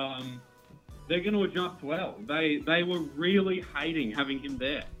that they're going to adjust well. They were really hating having him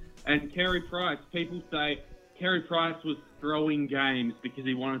there. And Carey Price, people say Carey Price was throwing games because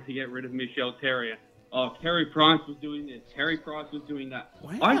he wanted to get rid of Michel Therrien. Oh, Carey Price was doing this. Carey Price was doing that.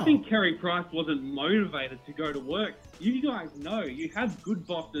 Wow. I think Carey Price wasn't motivated to go to work. You guys know you have good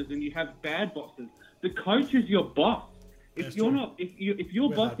bosses and you have bad bosses. The coach is your boss. If you're not, if your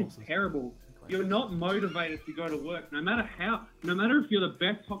boss is terrible, you're not motivated to go to work. No matter if you're the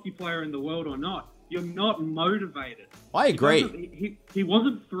best hockey player in the world or not, you're not motivated. I agree. He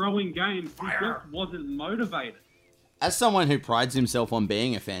wasn't throwing games. He just wasn't motivated. As someone who prides himself on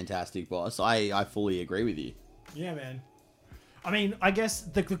being a fantastic boss, I fully agree with you. Yeah, man. I mean, I guess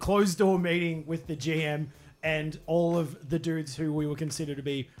the closed door meeting with the GM and all of the dudes who we would consider to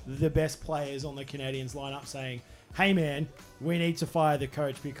be the best players on the Canadiens lineup saying, hey man, we need to fire the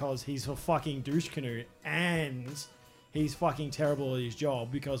coach because he's a fucking douche canoe and he's fucking terrible at his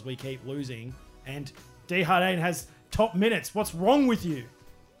job because we keep losing. And Desjardins has top minutes. What's wrong with you?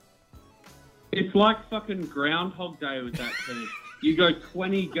 It's like fucking Groundhog Day with that team. You go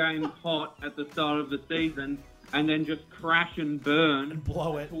 20 games hot at the start of the season and then just crash and burn And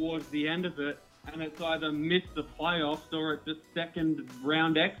blow it. towards the end of it. And it's either miss the playoffs or it's a second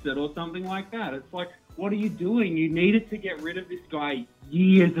round exit or something like that. It's like, what are you doing? You needed to get rid of this guy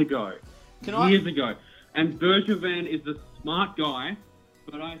years ago. Years ago. And Bergevin is a smart guy,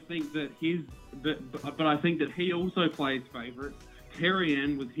 but I think that but I think that he also plays favourite.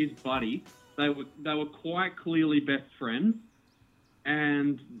 Terrien was his buddy. They were quite clearly best friends,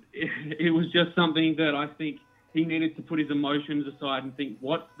 and it was just something that I think he needed to put his emotions aside and think,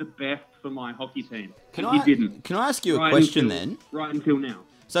 what's the best for my hockey team? He didn't. Can I ask you a question then? Right until now.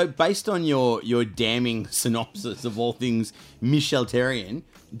 So, based on your damning synopsis of all things Michel Terrien,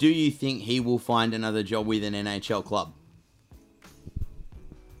 do you think he will find another job with an NHL club?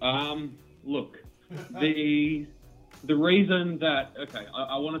 Look, the reason that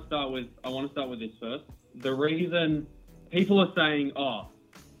I want to start with this first. The reason people are saying,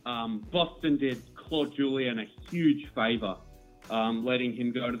 Boston did Claude Julien a huge favour, letting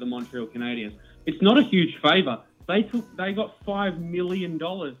him go to the Montreal Canadiens. It's not a huge favour. They got $5 million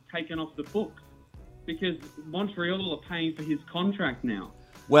taken off the books because Montreal are paying for his contract now.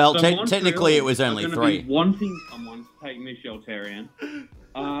 Well, So technically it was only Montreal are 3. gonna be wanting someone to take Michel Terrien.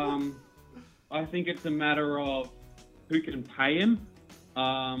 I think it's a matter of who can pay him,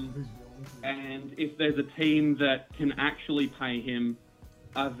 and if there's a team that can actually pay him,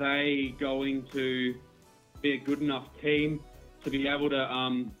 are they going to be a good enough team to be able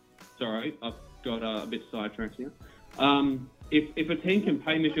to? Sorry, I've got a bit sidetracked here. If a team can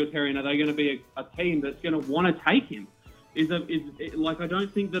pay Michel Terrien, are they going to be a team that's going to want to take him? I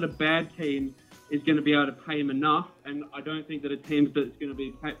don't think that a bad team is going to be able to pay him enough, and I don't think that a team that's going to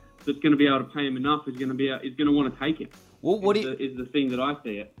be able to pay him enough is going to want to take him. Well, is the thing that I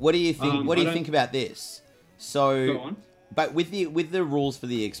see it. What do you think? What do you think about this? So, Go on. but with the rules for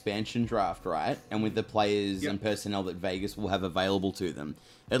the expansion draft, right, and with the players Yep. and personnel that Vegas will have available to them,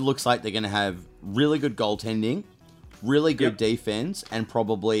 it looks like they're going to have really good goaltending, really good defense, and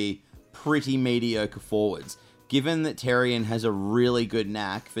probably pretty mediocre forwards. Given that Terrien has a really good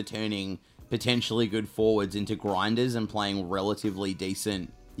knack for turning potentially good forwards into grinders and playing relatively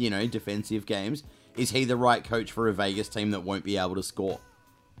decent, defensive games, is he the right coach for a Vegas team that won't be able to score?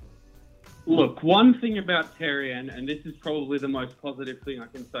 Look, one thing about Terrien, and this is probably the most positive thing I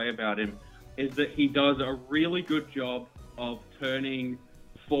can say about him, is that he does a really good job of turning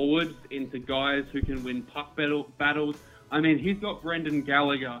forwards into guys who can win puck battles. I mean, he's got Brendan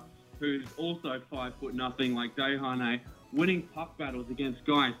Gallagher, who's also 5'0" like Desjardins, winning puck battles against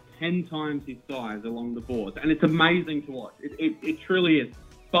guys 10 times his size along the boards. And it's amazing to watch. It truly is.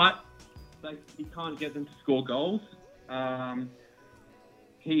 But he can't get them to score goals.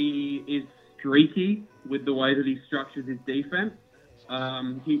 He is streaky with the way that he structures his defense.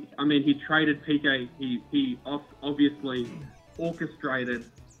 He traded PK. He obviously orchestrated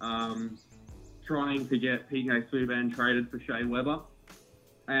trying to get PK Subban traded for Shea Weber,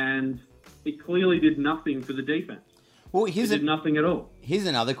 and it clearly did nothing for the defense. Well, It did nothing at all. Here's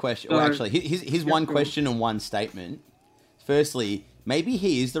another question. So- Well, actually, here's one question and one statement. Firstly, maybe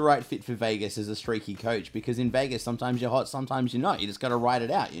he is the right fit for Vegas as a streaky coach, because in Vegas, sometimes you're hot, sometimes you're not. You just got to ride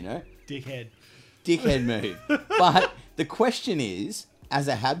it out, Dickhead move. But the question is, as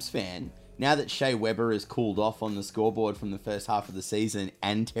a Habs fan, now that Shea Weber has cooled off on the scoreboard from the first half of the season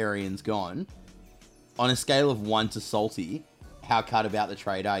and Terrien's gone, on a scale of 1 to salty, how cut about the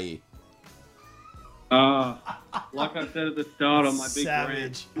trade are you? Like I said at the start on my big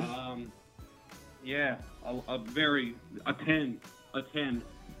Savage. rant, a 10.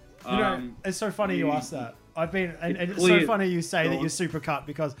 It's so funny you ask that. And it's so clear. funny you say Go that on. you're super cut,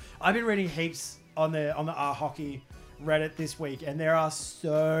 because I've been reading heaps on the hockey Reddit this week, and there are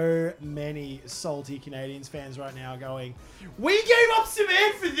so many salty Canadians fans right now going, "We gave up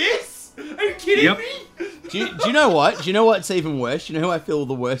Subban for this? Are you kidding Yep. me?" Do you know what? Do you know what's even worse? Do you know who I feel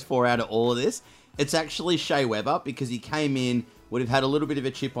the worst for out of all of this? It's actually Shea Weber, because he came in, would have had a little bit of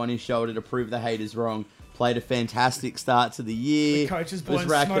a chip on his shoulder to prove the haters wrong. Played a fantastic start to the year. The coach is was blowing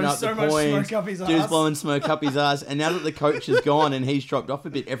racking smoke, up so the much points. smoke up his Dude's ass. blowing smoke up his ass. And now that the coach is gone and he's dropped off a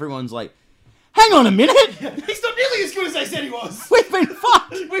bit, everyone's like, hang on a minute! He's not nearly as good as they said he was. We've been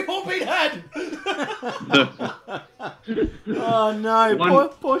fucked! We've all been had. Oh no,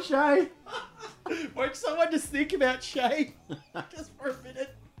 poor Shea. Won't someone just think about Shea? Just for a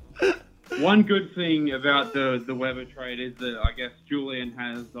minute. One good thing about the Weber trade is that I guess Julian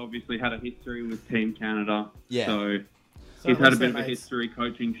has obviously had a history with Team Canada. Yeah. So So he's at had a least bit of they're a mates. history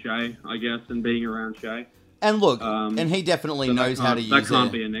coaching Shea, I guess, and being around Shea. And look, Um, and he definitely So knows how to that use can't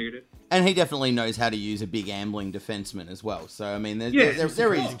it. be a negative. And he definitely knows how to use a big ambling defenseman as well. So, I mean, Yeah, there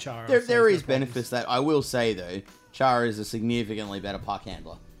using is Chara, there so is no benefits that I will say, though. Chara is a significantly better puck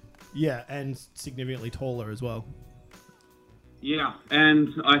handler. Yeah, and significantly taller as well. Yeah, and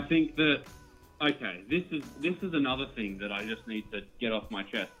I think that this is another thing that I just need to get off my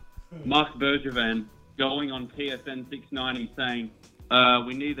chest. Mark Bergevin going on TSN 690 saying,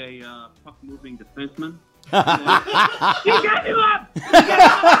 "We need a puck moving defenseman." You gave him up! You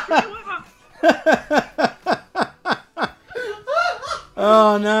gave him up!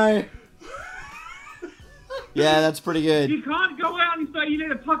 Oh, no. Yeah, that's pretty good. You can't go out and say you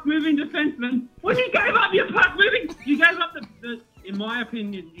need a puck moving defenseman when you gave up your puck moving. You gave up the in my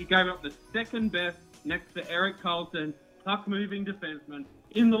opinion, you gave up the second best next to Eric Carlson puck moving defenseman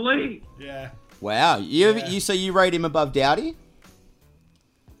in the league. Yeah. Wow. So you rate him above Doughty?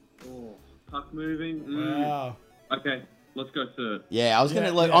 Oh, puck moving. Wow. Okay, let's go third. Yeah, I was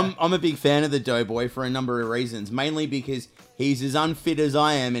gonna look. yeah. I'm a big fan of the Doughboy for a number of reasons. Mainly because he's as unfit as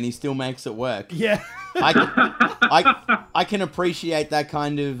I am, and he still makes it work. Yeah. I can appreciate that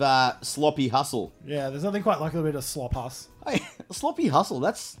kind of sloppy hustle. Yeah, there's nothing quite like a bit of slop us. Hey, sloppy hustle.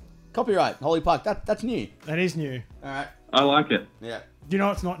 That's copyright. Holy Puck. That's new. That is new. All right. I like it. Yeah. Do you know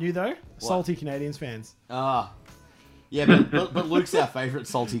what's not new, though? Salty Canadians fans. Ah. Yeah, but Luke's our favourite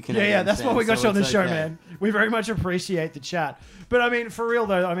salty Canadian. Yeah, that's fan, what we got so you on the it's show, okay. man. We very much appreciate the chat. But, I mean, for real,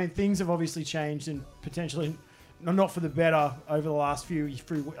 though, I mean, things have obviously changed and potentially not for the better over the last few,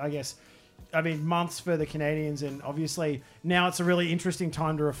 I guess, months for the Canadians. And obviously now it's a really interesting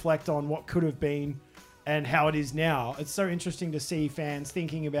time to reflect on what could have been and how it is now. It's so interesting to see fans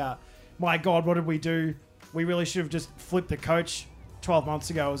thinking about, my God, what did we do? We really should have just flipped the coach 12 months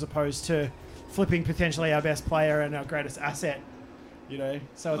ago as opposed to flipping potentially our best player and our greatest asset. You know,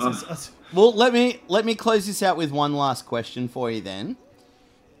 so it's Well, let me close this out with one last question for you then.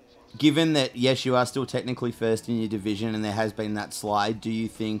 Given that, yes, you are still technically first in your division and there has been that slide, do you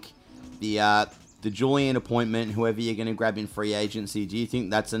think the Julian appointment, whoever you're going to grab in free agency, do you think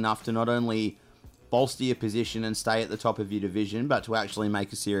that's enough to not only bolster your position and stay at the top of your division, but to actually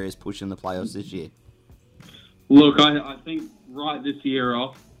make a serious push in the playoffs this year? Look, I think right this year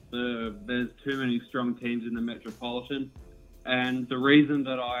off, there's too many strong teams in the Metropolitan. And the reason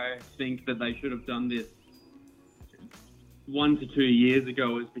that I think that they should have done this 1 to 2 years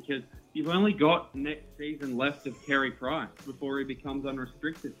ago is because you've only got next season left of Carey Price before he becomes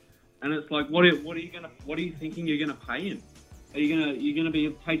unrestricted. And it's like, what are you thinking you're gonna pay him? Are you gonna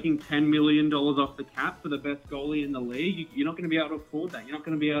be taking $10 million off the cap for the best goalie in the league? You're not gonna be able to afford that. You're not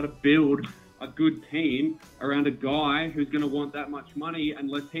gonna be able to build a good team around a guy who's gonna want that much money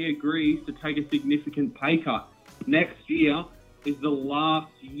unless he agrees to take a significant pay cut. Next year is the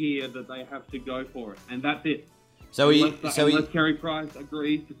last year that they have to go for it, and that's it. Unless Carey Price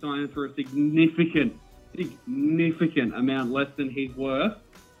agrees to sign for a significant amount less than he's worth,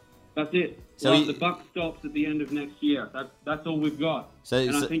 that's it. The buck stops at the end of next year. That's all we've got. I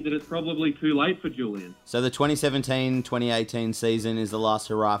think that it's probably too late for Julian. So the 2017-2018 season is the last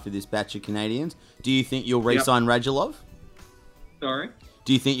hurrah for this batch of Canadians. Do you think you'll re-sign Radulov? Sorry?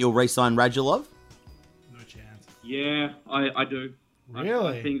 Do you think you'll re-sign Radulov? no chance. Yeah, I do.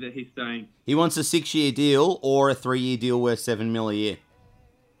 Really? I think that he's staying. He wants a 6-year deal or a 3-year deal worth $7 million a year.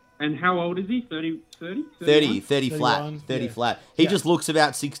 And how old is he? 30 flat. 31, 30 yeah. flat. He just looks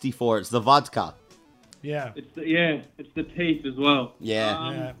about 64. It's the vodka. Yeah. It's the teeth as well.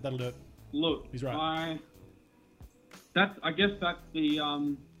 Yeah. Yeah, that'll do it. Look, He's right. I guess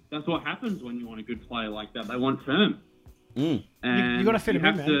that's what happens when you want a good player like that. They want term. Mm. And you got to fit him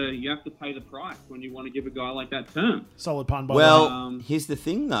in, man. You have to pay the price when you want to give a guy like that term. Solid pun, by the way. Well, here's the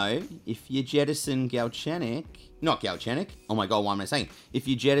thing, though. If you jettison not Galchenyuk. Oh, my God, what am I saying? If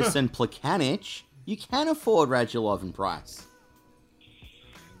you jettison Plekanec, you can afford Radulov and Price.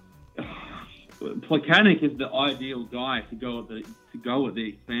 Plekanec is the ideal guy to go at the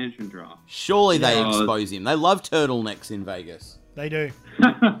expansion draft. Surely they expose him. They love turtlenecks in Vegas. They do.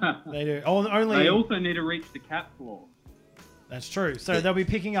 They do. Only. They also need to reach the cap floor. That's true. So they'll be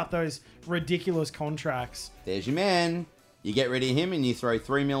picking up those ridiculous contracts. There's your man. You get rid of him and you throw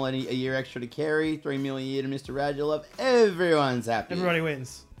 $3 million a year extra to Carey, $3 million a year to Mr. Radulov. Everyone's happy. Everybody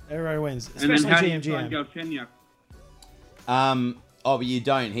wins. Especially And then how do you sign GM. Galchenyuk? But you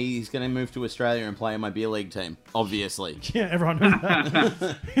don't. He's going to move to Australia and play in my beer league team, obviously. Yeah, everyone knows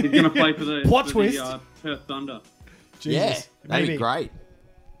that. He's going to play for the Plot twist. Perth Thunder. Jesus. Yeah, that'd Maybe. be great.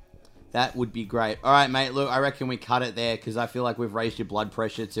 That would be great. All right, mate. Look, I reckon we cut it there because I feel like we've raised your blood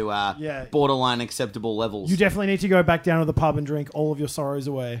pressure to borderline acceptable levels. You definitely need to go back down to the pub and drink all of your sorrows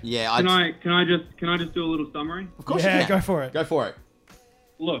away. Yeah. Can I just do a little summary? Of course you can. Go for it. Go for it.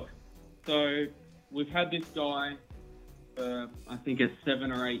 Look, so we've had this guy for I think it's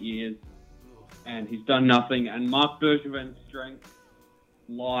 7 or 8 years, and he's done nothing. And Marc Bergevin's strengths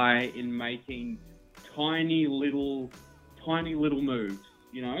lie in making tiny little moves.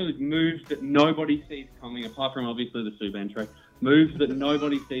 You know, moves that nobody sees coming, apart from obviously the Subban trade. Moves that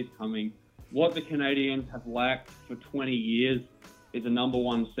nobody sees coming. What the Canadians have lacked for 20 years is a number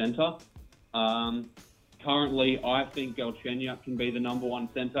one centre. Currently, I think Galchenyuk can be the number one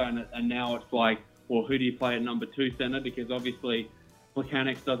centre, and now it's like, well, who do you play at number two centre? Because obviously,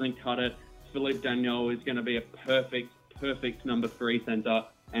 Plekanec doesn't cut it. Philippe Daniel is going to be a perfect number three centre,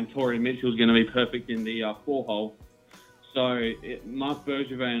 and Torrey Mitchell is going to be perfect in the four hole. So Marc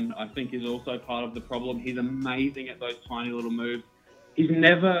Bergevin, I think, is also part of the problem. He's amazing at those tiny little moves. He's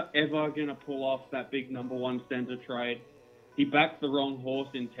never, ever going to pull off that big number one centre trade. He backed the wrong horse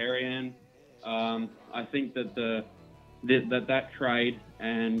in Terrien. I think that that trade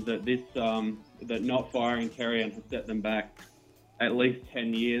and that not firing Terrien has set them back at least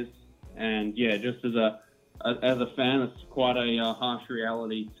 10 years. And yeah, just as a fan, it's quite a harsh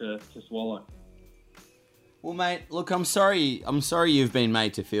reality to swallow. Well, mate, look, I'm sorry you've been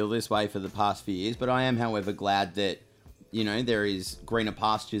made to feel this way for the past few years, but I am, however, glad that, you know, there is greener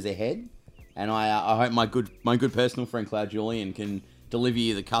pastures ahead, and I hope my good personal friend Cloud Julian can deliver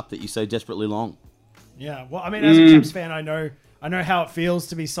you the cup that you so desperately long. Yeah, well, I mean, as a Caps fan, I know how it feels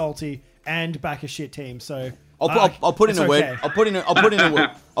to be salty and back a shit team. So I'll put in a word. okay. I'll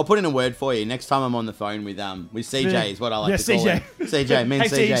put in a word for you next time I'm on the phone with CJ is what I like to call CJ. him. CJ, me and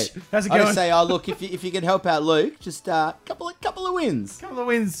Hey, CJ. CJ, how's it I going? just say, oh look, if you can help out Luke, just couple of wins. Couple of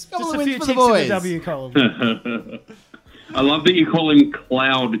wins. Couple Just of a wins few for the ticks in boys. the W column. I love that you call him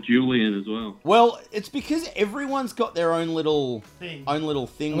Cloud Julian as well. Well, it's because everyone's got their own little thing, little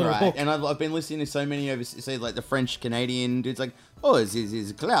right? hook. And I've been listening to so many overseas, like the French Canadian dudes, like, oh,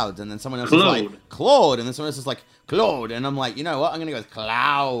 is Cloud, and then someone else Claude. is like Claude, and then someone else is like Claude, and I'm like, you know what? I'm gonna go with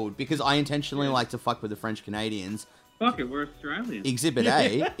Cloud because I intentionally like to fuck with the French Canadians. Fuck it, we're Australian. Exhibit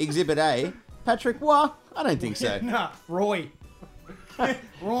A, Patrick Waugh? I don't think so. Nah, Roy.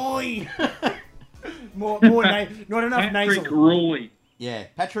 Roy. Not enough Patrick nasal. Roy. Yeah,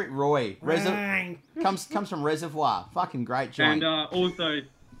 Patrick Roy. Comes from Reservoir. Fucking great joint. And also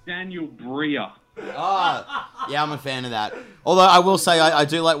Daniel Breer. Oh, yeah, I'm a fan of that. Although I will say I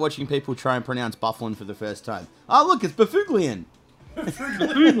do like watching people try and pronounce Bufflin for the first time. Oh, look, it's Bafuglian.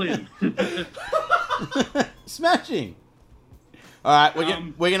 Julian. Smashing. All right,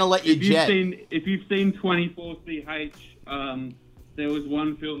 we're gonna let you jet. If you've seen 24CH, there was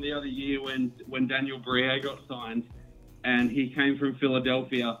one film the other year when Daniel Breer got signed, and he came from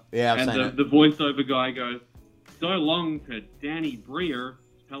Philadelphia. Yeah, I've and seen it. The voiceover guy goes, "So long to Danny Breer.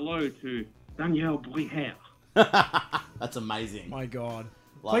 Hello to Daniel Breer." That's amazing. My God.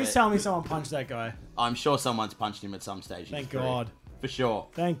 Love Please it. tell me someone punched that guy. I'm sure someone's punched him at some stage. in Thank his career. God. For sure.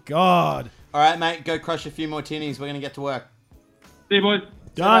 Thank God. All right, mate, go crush a few more tinnies. We're gonna get to work. See you, boys.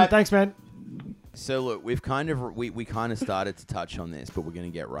 Done. mate. Thanks, man. So look, we kind of started to touch on this, but we're going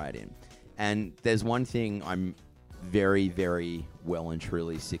to get right in. And there's one thing I'm very, very well and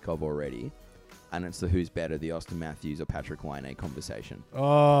truly sick of already, and it's the who's better, the Austin Matthews or Patrick Laine conversation.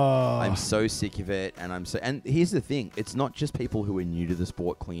 Oh. I'm so sick of it, and here's the thing: it's not just people who are new to the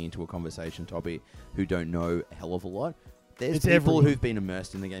sport clinging to a conversation topic who don't know a hell of a lot. There's It's people everyone. who've been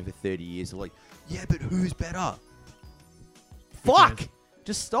immersed in the game for 30 years who are like, yeah, but who's better? Fuck!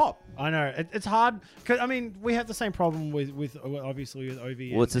 Just stop. I know. It's hard. Cause, I mean, we have the same problem with obviously with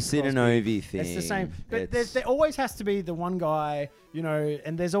Ovi. Well, it's a Sid and Ovi thing. It's the same. But there always has to be the one guy, you know,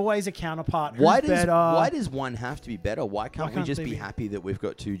 and there's always a counterpart. Who's Why better? does one have to be better? Why can't we just they be be- happy that we've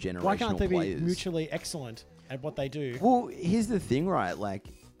got two generational Why can't they players? be mutually excellent at what they do? Well, here's the thing, right? Like,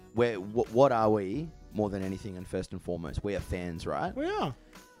 what are we more than anything? And first and foremost, we are fans, right? Well, yeah.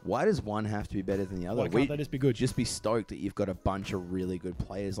 Why does one have to be better than the other? Why can't they just be good? Just be stoked that you've got a bunch of really good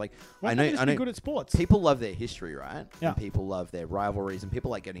players. Like, Why I can't know, they just I be know. good at sports. People love their history, right? Yeah. And people love their rivalries, and people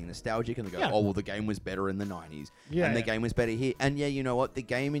like getting nostalgic, and they go, Yeah. "Oh, well, the game was better in the '90s, Yeah, and the yeah. game was better here." And yeah, you know what? The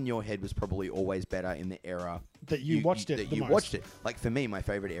game in your head was probably always better in the era That you watched it That the you most. watched it. Like for me, my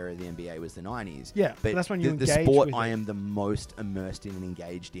favorite era of the NBA was the '90s. Yeah, but that's when you the engaged sport with I it. am the most immersed in and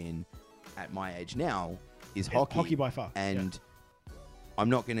engaged in at my age now is hockey. Hockey by far. And I'm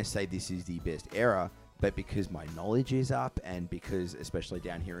not going to say this is the best era, but because my knowledge is up and because, especially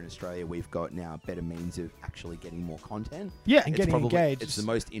down here in Australia, we've got now better means of actually getting more content. Yeah, and getting engaged. It's the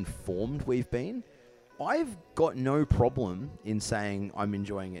most informed we've been. I've got no problem in saying I'm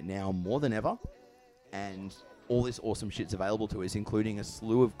enjoying it now more than ever, and all this awesome shit's available to us, including a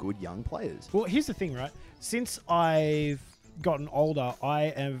slew of good young players. Well, here's the thing, right? Since I've gotten older,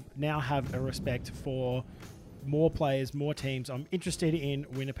 I now have a respect for more players, more teams. I'm interested in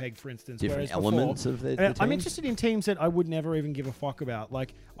Winnipeg, for instance. Different elements of the team. I'm interested in teams that I would never even give a fuck about.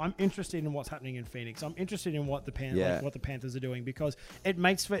 Like, I'm interested in what's happening in Phoenix. I'm interested in what the Panthers are doing, because it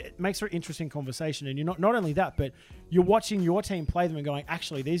makes for interesting conversation. And you're not only that, but you're watching your team play them and going,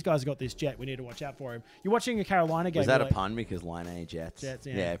 actually, these guys got this jet. We need to watch out for him. You're watching a Carolina game. Was that a pun? Because Line A Jets.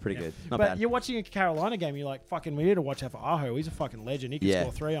 Yeah, pretty good. Not bad. You're watching a Carolina game. You're like, fucking, we need to watch out for Aho. He's a fucking legend. He can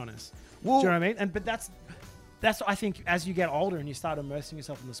score 3 on us. Well, do you know what I mean? But that's I think, as you get older and you start immersing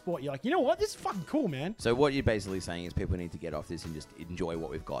yourself in the sport, you're like, you know what? This is fucking cool, man. So what you're basically saying is people need to get off this and just enjoy what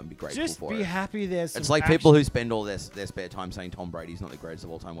we've got and be grateful just for it. Just be happy there's It's like people who spend all their spare time saying Tom Brady's not the greatest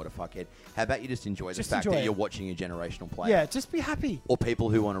of all time, what a fuckhead. How about you just enjoy the fact that you're watching a generational player? Yeah, just be happy. Or people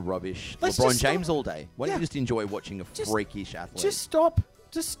who want to rubbish LeBron James all day. Why don't you just enjoy watching a freakish athlete? Just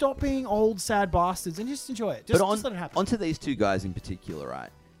stop being old, sad bastards and just enjoy it. Just let it happen. Onto these two guys in particular, right?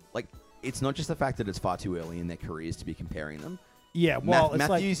 Like, it's not just the fact that it's far too early in their careers to be comparing them. Yeah, well,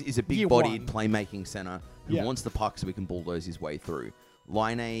 Matthews is a big-bodied playmaking center who wants the puck so he can bulldoze his way through.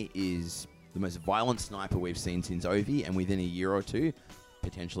 Laine is the most violent sniper we've seen since Ovi, and within a year or two,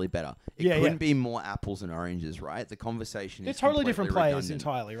 potentially better. It couldn't be more apples and oranges, right? The conversation is totally different players redundant.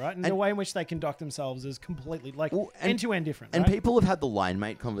 entirely, right? And the way in which they conduct themselves is completely, end-to-end different, right? And people have had the line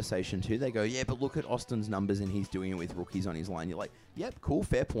mate conversation too. They go, yeah, but look at Austin's numbers and he's doing it with rookies on his line. You're like, yep, cool,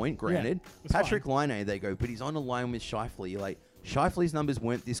 fair point, granted. Yeah, Patrick Laine, they go, but he's on a line with Scheifele. You're like, Scheifele's numbers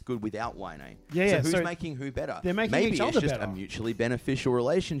weren't this good without Laine. So who's making who better? They're making each other better. Maybe it's just a mutually beneficial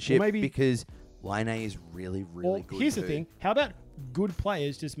relationship because Laine is really, really good. Here's the thing. How about good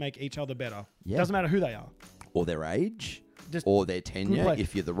players just make each other better? Yeah. Doesn't matter who they are. Or their age. Or their tenure.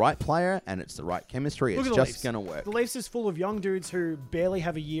 If you're the right player and it's the right chemistry, it's just going to work. The Leafs is full of young dudes who barely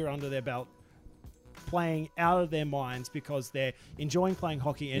have a year under their belt, playing out of their minds because they're enjoying playing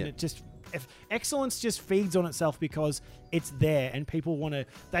hockey, and if excellence just feeds on itself because it's there and people want to.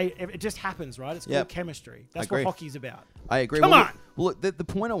 It just happens, right? It's called chemistry. That's what hockey's about. I agree. Come on. Well, look, the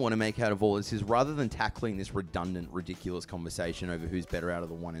point I want to make out of all this is rather than tackling this redundant, ridiculous conversation over who's better out of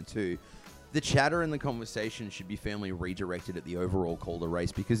the 1 and 2, the chatter and the conversation should be firmly redirected at the overall Calder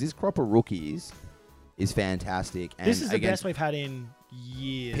race, because this crop of rookies is fantastic. And this is the best we've had in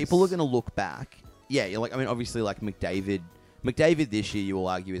years. People are going to look back. Yeah, obviously, like McDavid. McDavid this year, you will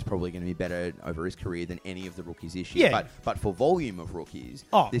argue, is probably going to be better over his career than any of the rookies this year. Yeah. But for volume of rookies,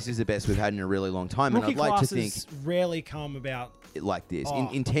 this is the best we've had in a really long time. Rookie and I'd like to think rarely come about like this.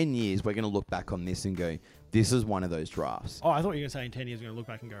 In 10 years, we're going to look back on this and go, this is one of those drafts. Oh, I thought you were going to say in 10 years, we're going to look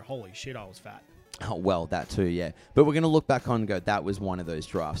back and go, holy shit, I was fat. Oh, well, that too, yeah. But we're going to look back on and go, that was one of those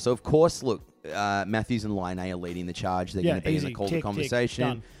drafts. So, of course, look, Matthews and Laine are leading the charge. They're going to be in the Calder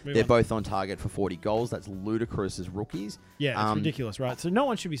conversation. They're both on target for 40 goals. That's ludicrous as rookies. Yeah, it's ridiculous, right? So no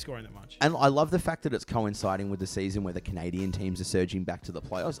one should be scoring that much. And I love the fact that it's coinciding with the season where the Canadian teams are surging back to the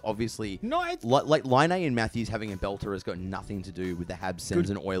playoffs. Obviously, like Laine and Matthews having a belter has got nothing to do with the Habs, Sens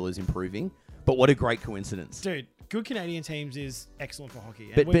and Oilers improving. But what a great coincidence. Dude, good Canadian teams is excellent for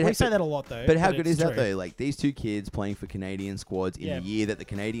hockey. And we say that a lot, though. But how good is that, though? Like, these two kids playing for Canadian squads in the year that the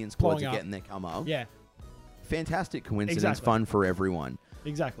Canadian squads are getting their come up. Yeah. Fantastic coincidence. Fun for everyone.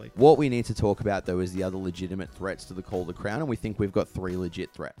 Exactly. What we need to talk about, though, is the other legitimate threats to the Calder Crown, and we think we've got 3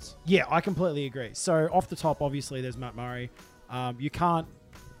 legit threats. Yeah, I completely agree. So, off the top, obviously, there's Matt Murray. You can't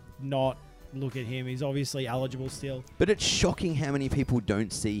not look at him. He's obviously eligible still. But it's shocking how many people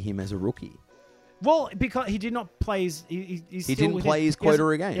don't see him as a rookie. Well, because he did not play his... He didn't play his quota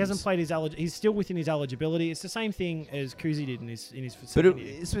of games. He hasn't played his... He's still within his eligibility. It's the same thing as Kuzi did in his But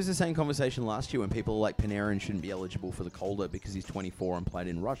this was the same conversation last year when people were like, Panarin shouldn't be eligible for the Calder because he's 24 and played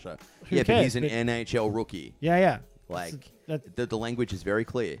in Russia. Who cares? But he's an NHL rookie. Yeah. Like, the language is very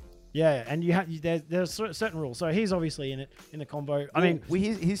clear. Yeah, and there's certain rules. So he's obviously in the combo.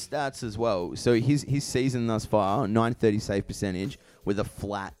 His stats as well. So his season thus far, 930 save percentage with a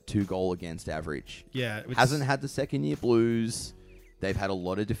flat 2 goal against average. Yeah, hasn't had the second year blues. They've had a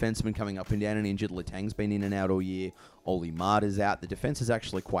lot of defensemen coming up and down and injured. Letang's been in and out all year. Oli Marta's out. The defense is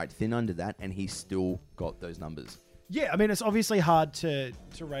actually quite thin under that, and he's still got those numbers. Yeah, I mean, it's obviously hard to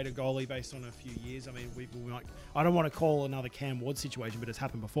rate a goalie based on a few years. I mean, we might, I don't want to call another Cam Ward situation, but it's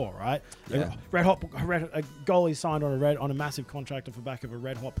happened before, right? Yeah. A goalie signed on a massive contract off the back of a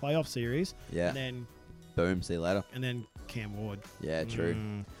red hot playoff series. Yeah. And then Boom. See you later. And then Cam Ward. Yeah, true.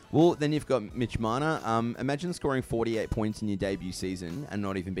 Well, then you've got Mitch Marner. Imagine scoring 48 points in your debut season and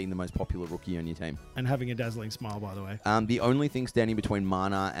not even being the most popular rookie on your team. And having a dazzling smile, by the way. The only thing standing between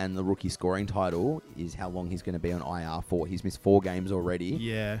Marner and the rookie scoring title is how long he's going to be on IR for. He's missed 4 games already.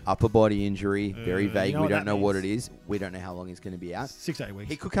 Yeah. Upper body injury, very vague. you know We what don't that know what it means. is. We don't know how long he's going to be out. 6 to 8 weeks.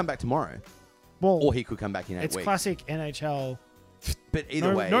 He could come back tomorrow, Well, or he could come back in 8 it's weeks. classic NHL. But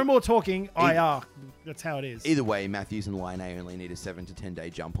either way, No more talking. IR. That's how it is. either way, Matthews and Line only need a 7 to 10 day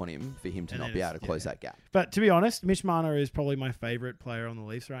jump on him for him to And not then be it's- able to close that gap. But to be honest, Mitch Marner is probably my favorite player on the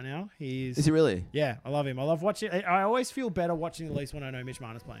Leafs right now. Is he really? Yeah, I love him. I love watching. I always feel better watching the Leafs when I know Mitch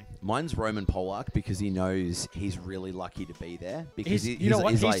Marner's playing. Mine's Roman Polak because he knows he's really lucky to be there. Because You know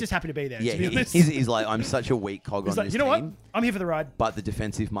what? He's like, just happy to be there. yeah, to be honest. he's like, I'm such a weak cog He's on like, this you know team. what? I'm here for the ride. But the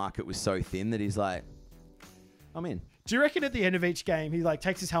defensive market was so thin that he's like, I'm in. Do you reckon at the end of each game he like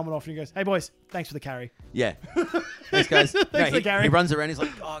takes his helmet off and he goes, "Hey boys, thanks for the carry." Yeah. Thanks, guys. Thanks for the carry. He runs around. He's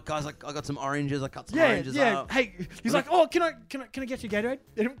like, oh, guys, I got some oranges. I cut some oranges yeah. up. Hey, he's like, "Oh, can I get you Gatorade?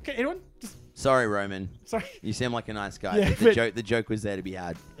 Anyone? Just Sorry, Roman. sorry." You seem like a nice guy. Yeah, but the joke was there to be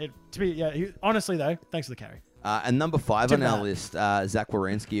had. Honestly though, thanks for the carry. And number 5 Tip on our that. list, Zach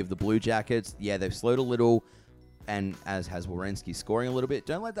Werenski of the Blue Jackets. Yeah, they've slowed a little, and as has Werenski scoring a little bit.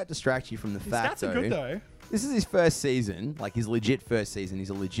 Don't let that distract you from the His fact, stats are good though. This is his first season, like his legit first season. He's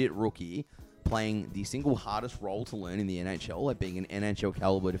a legit rookie playing the single hardest role to learn in the NHL, like being an NHL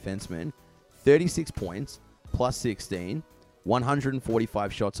caliber defenseman. 36 points, plus 16,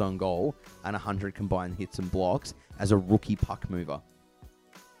 145 shots on goal, and 100 combined hits and blocks as a rookie puck mover.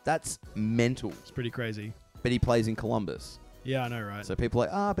 That's mental. It's pretty crazy. But he plays in Columbus. Yeah, I know, right? So people are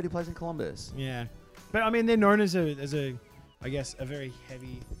like, but he plays in Columbus. Yeah, but I mean, they're known as a, I guess, a very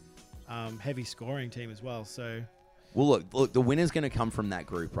heavy scoring team as well. So, Well, look, the winner's going to come from that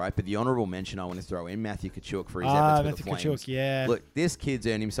group, right? But the honourable mention I want to throw in, Matthew Tkachuk for his efforts with the Matthew Flames. Tkachuk, yeah. Look, this kid's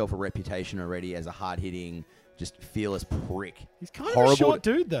earned himself a reputation already as a hard-hitting, just fearless prick. He's kind of Horrible a short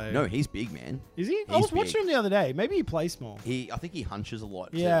dude though. No, he's big, man. Is he? I He's was watching big. him the other day. Maybe he plays small. I think he hunches a lot.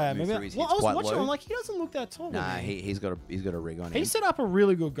 Yeah, to move maybe. through his Well, hits I was quite watching low. him. I'm like, he doesn't look that tall. Nah, to me. he's got a rig on him. He set up a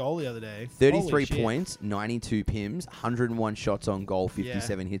really good goal the other day. 33 Holy shit. points, 92 pims, 101 shots on goal,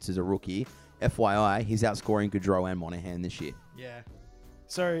 57 hits as a rookie. FYI, he's outscoring Boudreau and Monahan this year. Yeah.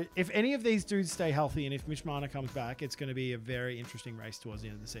 So if any of these dudes stay healthy and if Mitch Marner comes back, it's going to be a very interesting race towards the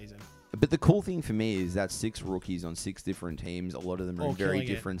end of the season. But the cool thing for me is that 6 rookies on 6 different teams. A lot of them are All in very killing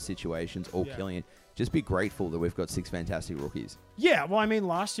it. different situations, all Yeah. killing it. Just be grateful that we've got 6 fantastic rookies. Yeah, well, I mean,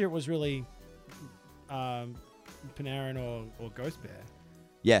 last year it was really Panarin or Ghost Bear.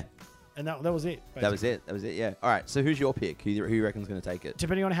 Yeah, And that was it. that was it. That was it, yeah. All right, so who's your pick? Who you reckon's going to take it?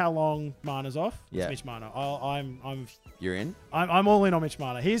 Depending on how long Marner's off, Yeah. it's Mitch Marner. I'm You're in? all in on Mitch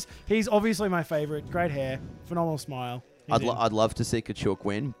Marner. He's obviously my favorite. Great hair, phenomenal smile. He's in. I'd love to see Kachuk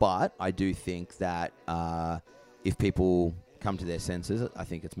win, but I do think that if people come to their senses, I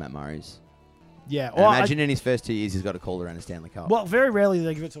think it's Matt Murray's. Yeah. And Well, imagine in his first 2 years, he's got a call around a Stanley Cup. well, very rarely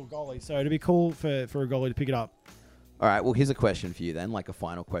they give it to a goalie, so it'd be cool for a goalie to pick it up. All right, well, here's a question for you then, like a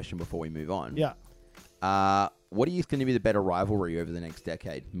final question before we move on. Yeah. What do you think is going to be the better rivalry over the next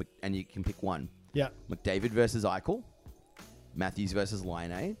decade? And you can pick one. Yeah. McDavid versus Eichel, Matthews versus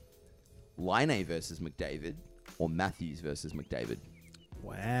Line versus McDavid, or Matthews versus McDavid.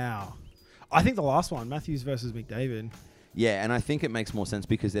 Wow. I think the last one, Matthews versus McDavid. Yeah, and I think it makes more sense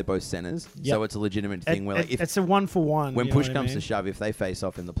because they're both centers, Yep. so it's a legitimate thing where like, if it's a 1-for-1. when you know push what I comes mean? to shove, if they face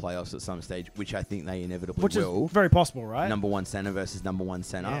off in the playoffs at some stage, which I think they inevitably Which will, is very possible, right? number 1 center versus number 1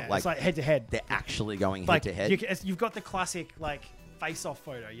 center, Yeah, it's like head to head. they're actually going Like head to head. you've got the classic like face-off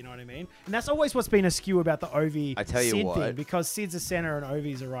photo. You know what I mean? And that's always what's been askew about the Ovi I tell you Sid what. thing because Sid's a center and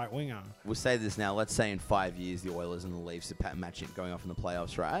Ovi's a right winger. We'll say this now. Let's say in 5 years, the Oilers and the Leafs are matching going off in the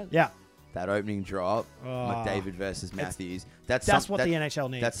playoffs, right? Yeah. That opening drop, Oh. McDavid versus Matthews. That's what the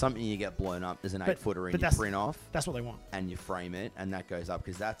NHL needs. That's something you get blown up as an But- 8-footer and but you that's- print off That's what they want. and you frame it and that goes up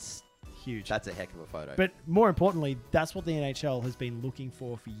because that's Huge. a heck of a photo. But more importantly, that's what the NHL has been looking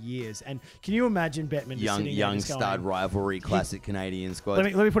for years. And can you imagine Bettman just sitting there young just stud going, rivalry, classic Canadian squad.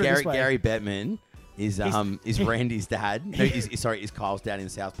 Let me put it this way. Gary Bettman is Randy's dad. No, is Kyle's dad in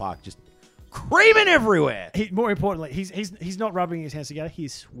South Park, just creaming everywhere. More importantly, he's not rubbing his hands together.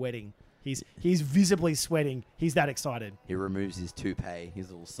 He's sweating. He's visibly sweating. He's that excited. He removes his toupee, his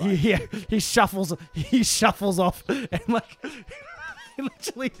little side. Yeah, he shuffles off and like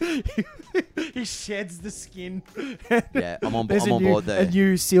literally he sheds the skin. Yeah, I'm on There's board there. A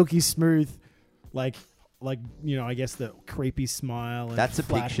new silky smooth, like I guess the creepy smile. And That's a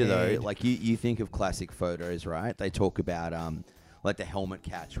flat picture head. though. Like you think of classic photos, right? They talk about like the helmet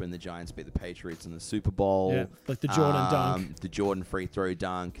catch when the Giants beat the Patriots in the Super Bowl. Yeah, like the Jordan dunk. The Jordan free throw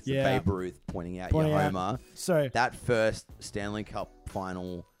dunk. Yeah. The Babe Ruth pointing out your homer. So that first Stanley Cup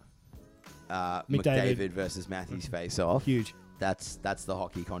final, McDavid versus Matthews face-off. Huge. That's the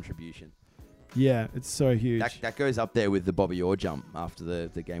hockey contribution. Yeah, it's so huge. That goes up there with the Bobby Orr jump after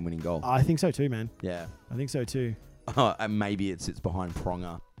the game-winning goal. I think so too, man. Yeah. I think so too. And maybe it sits behind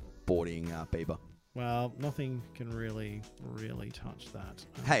Pronger boarding Bieber. Well, nothing can really touch that.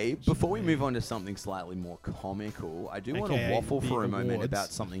 Hey, before we move on to something slightly more comical, I do want to AKA waffle the for a moment awards. about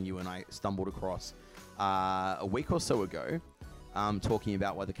something you and I stumbled across a week or so ago, talking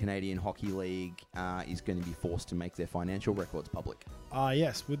about why the Canadian Hockey League is going to be forced to make their financial records public.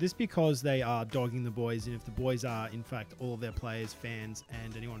 Yes. Would this because they are dogging the boys, and if the boys are, in fact, all of their players, fans,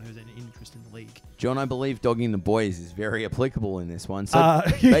 and anyone who's an interest in the league? John, I believe dogging the boys is very applicable in this one. So,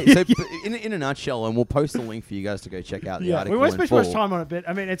 in a nutshell, and we'll post a link for you guys to go check out the article. We won't spend too much full. time on it, but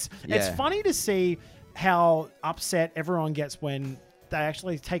I mean, it's funny to see how upset everyone gets when they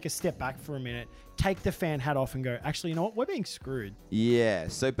actually take a step back for a minute, take the fan hat off, and go, actually, you know what? We're being screwed. Yeah.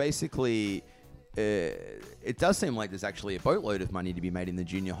 So basically, it does seem like there's actually a boatload of money to be made in the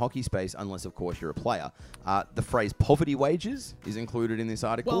junior hockey space, unless, of course, you're a player. The phrase poverty wages is included in this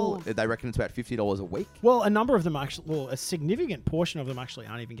article. Well, they reckon it's about $50 a week. Well, a number of them a significant portion of them actually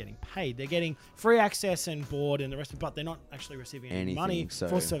aren't even getting paid. They're getting free access and board and the rest of it, but they're not actually receiving any money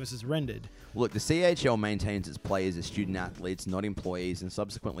for services rendered. Look, the CHL maintains its players as student athletes, not employees, and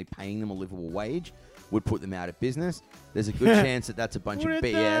subsequently paying them a livable wage would put them out of business. There's a good chance that that's a bunch of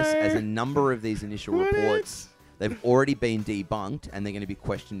BS, as a number of these initial reports, they've already been debunked, and they're going to be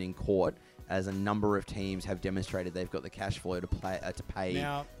questioned in court, as a number of teams have demonstrated they've got the cash flow to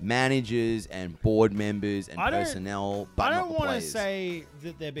pay managers and board members and personnel, but I not don't the want to players. say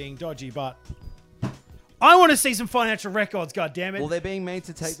that they're being dodgy, but I want to see some financial records, goddammit. Well, they're being made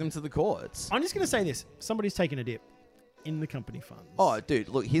to take them to the courts. I'm just going to say this. Somebody's taken a dip in the company funds. Oh, dude,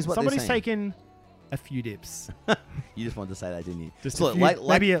 look, here's what Somebody's they're saying. taken a few dips. You just wanted to say that, didn't you? Just So a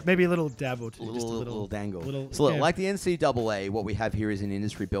look, few, maybe a little dab or two. a just a little dangle. little- So look, yeah. like the NCAA, what we have here is an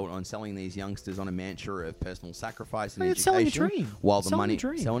industry built on selling these youngsters on a mantra of personal sacrifice and Hey, it's education. selling a dream. While Selling the money, a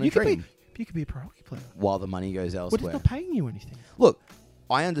dream. selling a You could dream. You could be a pro hockey player. While the money goes But it's elsewhere. not paying you anything. Look,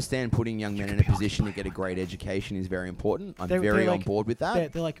 I understand putting young men in a position to get a great education is very important. I'm very on board with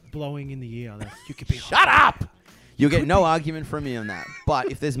that. They're like blowing in the ear. You could be. Shut up! You'll get no argument from me on that.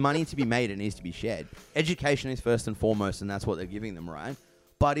 But if there's money to be made, it needs to be shared. Education is first and foremost, and that's what they're giving them, right?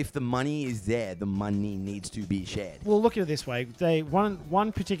 But if the money is there, the money needs to be shared. Well, look at it this way.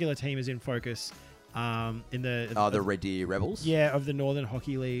 One particular team is in focus. In the Red Deer Rebels? of the Northern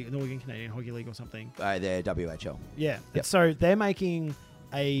Hockey League, Northern Canadian Hockey League or something. They're WHL. Yeah. Yep. So they're making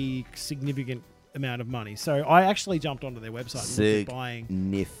a significant amount of money. So I actually jumped onto their website and looked at buying.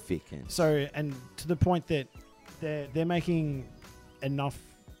 Significant. So, and to the point that they're making enough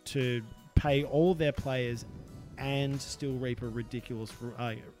to pay all their players and still reap a ridiculous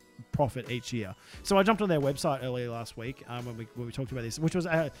profit each year. So I jumped on their website earlier last week when we talked about this, which was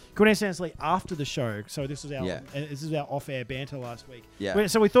coincidentally after the show. So this was our off-air banter last week. Yeah.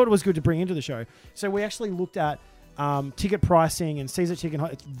 So we thought it was good to bring into the show. So we actually looked at ticket pricing and Caesar Chicken.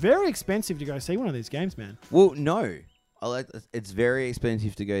 It's very expensive to go see one of these games, man. Well, no. It's very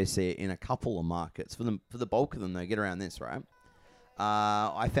expensive to go see it in a couple of markets. For the bulk of them, though, get around this, right?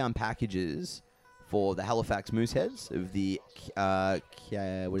 I found packages for the Halifax Mooseheads of the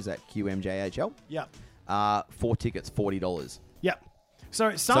QMJHL. Yeah. 4 tickets, $40. Yeah.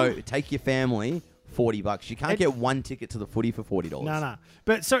 So take your family, $40. You can't get one ticket to the footy for $40. No.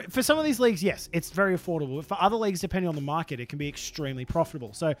 But so for some of these leagues, yes, it's very affordable. But for other leagues, depending on the market, it can be extremely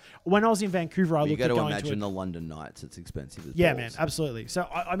profitable. So when I was in Vancouver, I looked at going to... You got to imagine the London Knights. It's expensive as Yeah, balls. man, absolutely. So,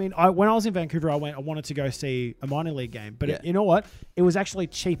 when I was in Vancouver, I wanted to go see a minor league game. But you know what? It was actually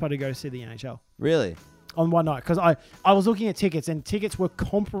cheaper to go see the NHL. Really? On one night. Because I was looking at tickets, and tickets were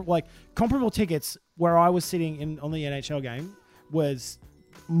comparable tickets where I was sitting on the NHL game was...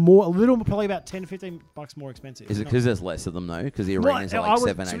 probably about $10 to $15 more expensive. Is it because there's less of them though? Because the arenas are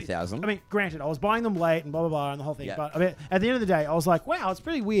like 7,000-8,000. I mean, granted, I was buying them late and blah blah blah and the whole thing. Yeah. But I mean, at the end of the day, I was like, wow, it's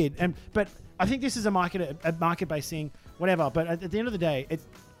pretty weird. But I think this is a market-based thing, whatever. But at the end of the day, it's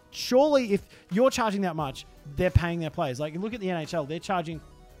surely if you're charging that much, they're paying their players. Like, you look at the NHL, they're charging,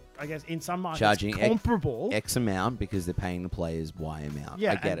 I guess, in some markets, charging comparable X amount because they're paying the players Y amount.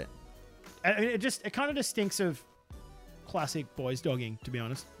 Yeah, I get it. And it kind of just stinks of classic boys dogging, to be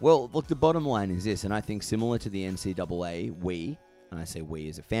honest. Well, look, the bottom line is this, and I think similar to the NCAA, and I say we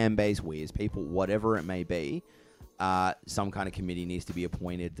as a fan base, we as people, whatever it may be, some kind of committee needs to be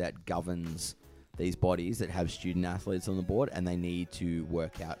appointed that governs these bodies that have student athletes on the board, and they need to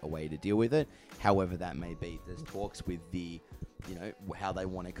work out a way to deal with it, however that may be. There's talks with the, how they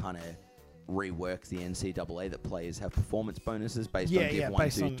want to kind of rework the NCAA that players have performance bonuses based on Div 1,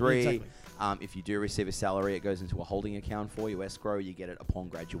 2, 3. Exactly. If you do receive a salary, it goes into a holding account for you, escrow. You get it upon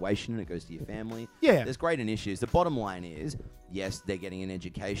graduation, and it goes to your family. Yeah. There's great initiatives. The bottom line is, yes, they're getting an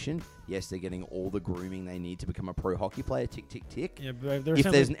education. Yes, they're getting all the grooming they need to become a pro hockey player. Tick, tick, tick. Yeah, but they're If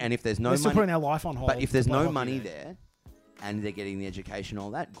there's no they're money, still putting their life on hold. but if there's to play no hockey money there, and they're getting the education,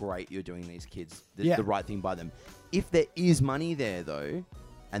 all that, great. You're doing these kids the right thing by them. If there is money there though,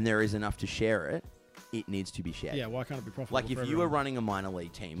 and there is enough to share it, it needs to be shared. Yeah, why can't it be profitable? Like if for you were everyone? running a minor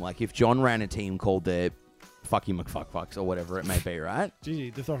league team, like if John ran a team called the Fucky McFuckfucks or whatever it may be, right? Gee,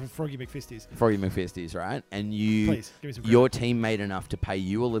 the thought of Froggy McFisties. Froggy McFisties, right? And Please, give me some credit. your team made enough to pay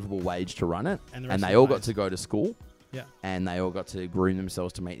you a livable wage to run it, And the and rest they of all the got players. to go to school, Yeah. and they all got to groom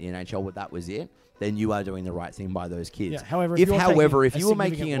themselves to make the NHL, but that was it. Then you are doing the right thing by those kids. Yeah, however, if you're if taking you a were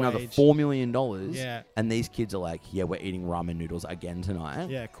making significant another wage- $4 million, Yeah. and these kids are like, yeah, we're eating ramen noodles again tonight,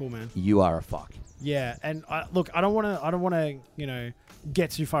 Yeah, cool, man. you are a fuck. Yeah, and look, I don't want to, get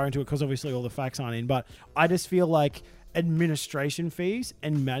too far into it because obviously all the facts aren't in, but I just feel like administration fees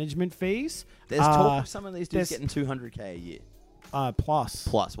and management fees. There's talk of some of these dudes there's- getting $200K a year Plus.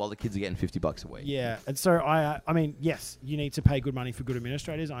 plus, while the kids are getting $50 a week. Yeah, and so I mean, yes, you need to pay good money for good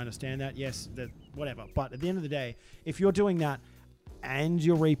administrators. I understand that. Yes, that whatever. But at the end of the day, if you're doing that and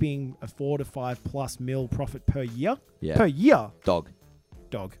you're reaping a 4 to 5 plus mil profit per year, Yeah. Dog.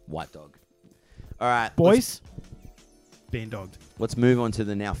 White dog. All right, boys, being dogged. Let's move on to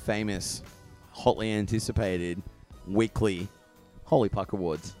the now famous, hotly anticipated weekly Holy Puck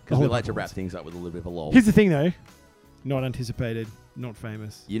Awards, because we Holy like Puck to wrap Awards. things up with a little bit of a lull. Here's the thing, though, not anticipated, not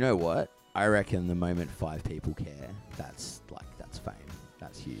famous. You know what? I reckon the moment 5 people care, that's fame.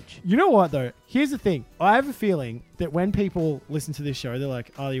 That's huge. You know what, though? Here's the thing. I have a feeling that when people listen to this show, they're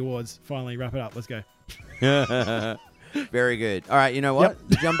like, the awards, finally, wrap it up. Let's go. Very good. All right, you know what?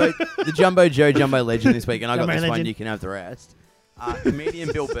 The Jumbo Joe Jumbo Legend this week, and I got Jumbo this one. Legend. You can have the rest.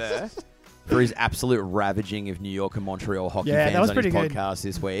 Comedian Bill Burr, for his absolute ravaging of New York and Montreal hockey Yeah, that fans was on his pretty good. podcast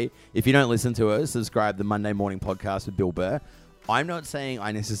this week. If you don't listen to us, subscribe to the Monday Morning Podcast with Bill Burr. I'm not saying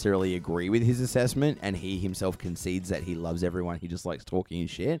I necessarily agree with his assessment, and he himself concedes that he loves everyone. He just likes talking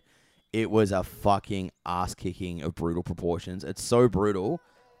shit. It was a fucking ass-kicking of brutal proportions. It's so brutal,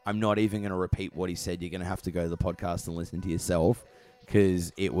 I'm not even going to repeat what he said. You're going to have to go to the podcast and listen to yourself,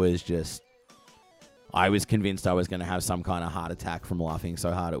 because it was just... I was convinced I was going to have some kind of heart attack from laughing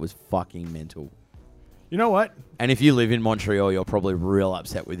so hard. It was fucking mental. You know what? And if you live in Montreal, you're probably real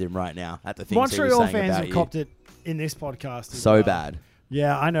upset with him right now at the things he was Montreal saying fans about have you. copped it in this podcast. as So well. bad.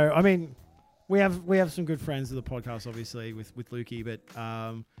 Yeah, I know. I mean, we have some good friends of the podcast, obviously, with Lukey, but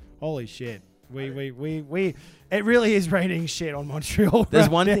holy shit. We it really is raining shit on Montreal. There's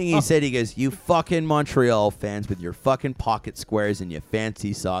right one now. thing he said. He goes, "You fucking Montreal fans with your fucking pocket squares and your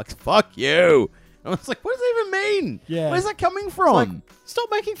fancy socks. Fuck you." And I was like, what does that even mean? Yeah. Where's that coming from? Like, stop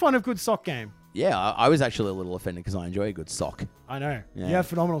making fun of good sock game. Yeah, I was actually a little offended because I enjoy a good sock. I know. Yeah. You have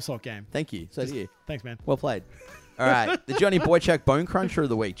phenomenal sock game. Thank you. So do you. Thanks, man. Well played. All right, the Johnny Boychuk Bone Cruncher of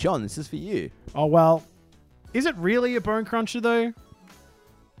the week. John, this is for you. Oh, well, is it really a bone cruncher, though?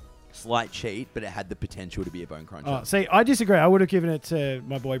 Slight cheat, but it had the potential to be a bone cruncher. Oh, see, I disagree. I would have given it to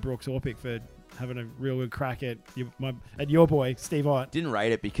my boy Brooks Orpik for having a real good crack at your boy, Steve Ott. Didn't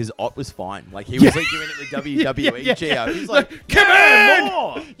rate it because Ott was fine. Like, he was like giving it the WWE Yeah. cheer. He's like, Come "Yeah, on!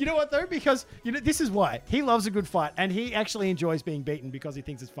 more!" You know what, though? Because this is why. He loves a good fight, and he actually enjoys being beaten because he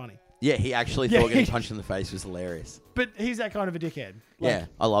thinks it's funny. Yeah, he actually Yeah, thought getting he- punched in the face was hilarious. But he's that kind of a dickhead. Yeah,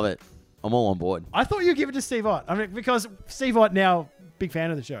 I love it. I'm all on board. I thought you'd give it to Steve Ott. I mean, because Steve Ott now, big fan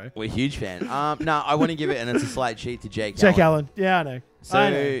of the show. We're a huge fan. No, I want to give it, and it's a slight cheat to Jake Jake Allen. Allen. Yeah, I know. I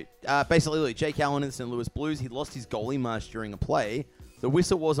know. So, basically, look, Jake Allen in the St. Louis Blues, he lost his goalie mask during a play. The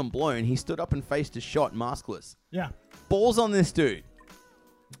whistle wasn't blown. He stood up and faced a shot maskless. Yeah. Balls on this dude.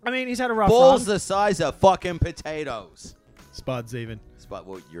 I mean, he's had a rough Balls run. the size of fucking potatoes. Spuds, even. Spud,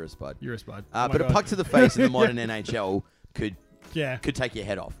 well, you're a spud. You're a spud. Oh my But a God. puck to the face in the modern NHL could Yeah. take your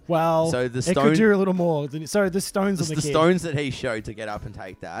head off. Well, So the it stone- could do a little more. Sorry, the stones on The the kid. stones that he showed to get up and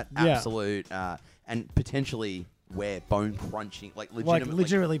take that, Yeah. absolute, and potentially where bone crunching, like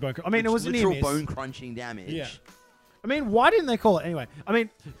Legitimately bone. I mean, it was an literal near miss. bone crunching damage. Yeah. I mean, why didn't they call it anyway? I mean,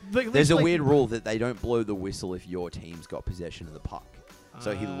 There's a weird rule that they don't blow the whistle if your team's got possession of the puck.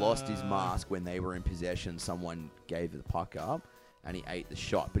 So he lost his mask when they were in possession. Someone gave the puck up, and he ate the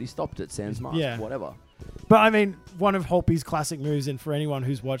shot. But he stopped it, sans mask, Yeah. whatever. But I mean, one of Holtby's classic moves, and for anyone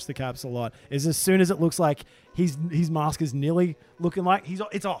who's watched the Caps a lot, is as soon as it looks like his mask is nearly looking like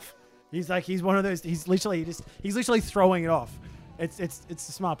it's off. He's one of those. He's literally throwing it off. It's a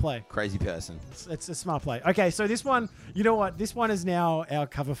smart play. Crazy person. It's a smart play. Okay, so this one, you know what? This one is now our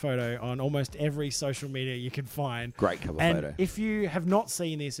cover photo on almost every social media you can find. Great cover and photo. if you have not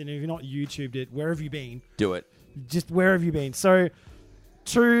seen this and if you've not YouTubed it, where have you been? Do it. Just where have you been? So,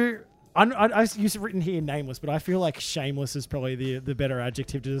 I used to written here nameless, but I feel like shameless is probably the better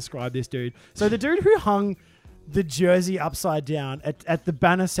adjective to describe this dude. So the dude who hung the jersey upside down at the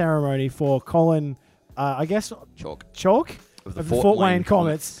banner ceremony for Colin, I guess Chalk of the Fort Wayne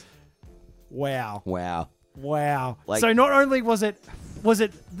Comets. Wow. Like, So not only was it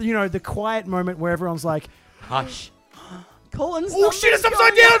the quiet moment where everyone's like, hush. Colin's oh shit, it's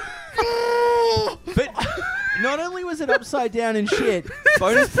upside down. But not only was it upside down and shit,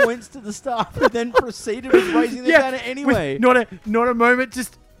 bonus points to the staff who then proceeded with raising the banner anyway. Not a moment,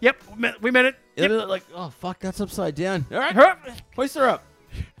 just we meant it. They Yep. were like, oh fuck, that's upside down. All right, Hurry up. hoist her up.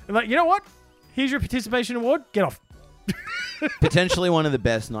 And like, you know what? Here's your participation award. Get off. Potentially one of the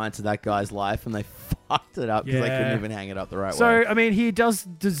best nights of that guy's life, and they fucked it up because they couldn't even hang it up the right way. So, I mean, he does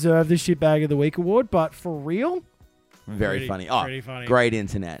deserve the Shitbag of the Week award, but for real, very funny. Oh, pretty funny. great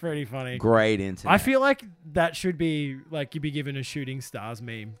internet. Pretty funny. Great internet. I feel like that should be like you'd be given a Shooting Stars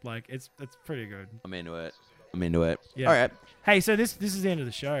meme. Like it's pretty good. I'm into it. Yeah. All right. Hey, so this is the end of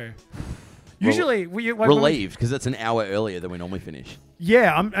the show. Usually, relieved because it's an hour earlier than we normally finish.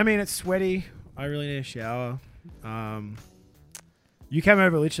 Yeah, I mean it's sweaty. I really need a shower. You came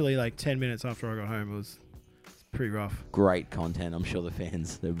over literally like 10 minutes after I got home. It was pretty rough. Great content. I'm sure the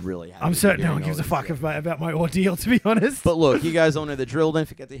fans, they're really happy. I'm certain no one gives a fuck about my ordeal, to be honest. But look, you guys all know the drill. Don't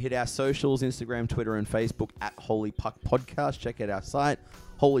forget to hit our socials, Instagram, Twitter, and Facebook at Holy Puck Podcast. Check out our site,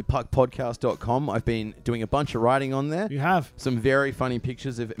 holypuckpodcast.com. I've been doing a bunch of writing on there. You have. Some very funny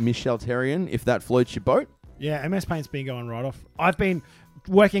pictures of Michelle Terrian, if that floats your boat. Yeah, MS Paint's been going right off. I've been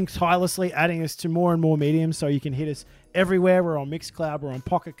working tirelessly, adding us to more and more mediums, so you can hit us everywhere. We're on Mixcloud, we're on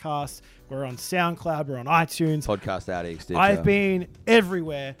Pocket Cast, we're on SoundCloud, we're on iTunes. Podcast Addicts. I've been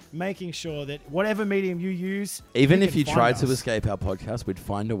everywhere, making sure that whatever medium you use, even if you tried to escape our podcast, we'd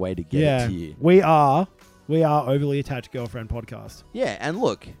find a way to get it to you. We are Overly Attached Girlfriend Podcast. Yeah, and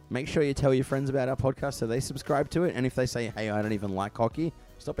look, make sure you tell your friends about our podcast so they subscribe to it. And if they say, hey, I don't even like hockey,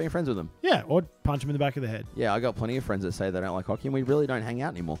 stop being friends with them. Yeah, or punch them in the back of the head. Yeah, I got plenty of friends that say they don't like hockey, and we really don't hang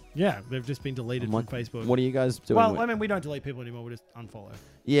out anymore. Yeah, they've just been deleted from Facebook. What are you guys doing? Well, I mean, we don't delete people anymore. We just unfollow.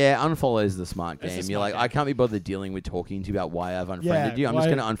 Yeah, unfollow is the smart game. You're like, game. I can't be bothered dealing with talking to you about why I've unfriended you. I'm just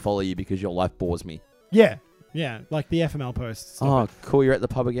going to unfollow you because your life bores me. Yeah, like the FML posts. Oh, cool. You're at the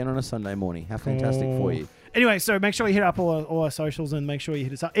pub again on a Sunday morning. How fantastic for you. Anyway, so make sure you hit up all our socials and make sure you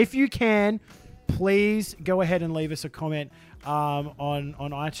hit us up. If you can, please go ahead and leave us a comment on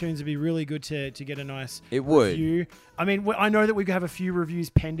iTunes. It'd be really good to get a nice review. I mean, I know that we have a few reviews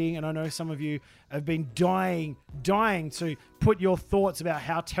pending, and I know some of you have been dying to put your thoughts about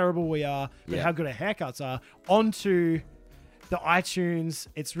how terrible we are, but how good our haircuts are, onto the iTunes.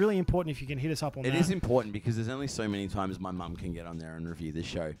 It's really important if you can hit us up on that. It is important because there's only so many times my mum can get on there and review this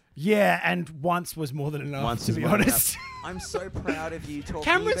show. Yeah, and once was more than enough, to be honest. I'm so proud of you talking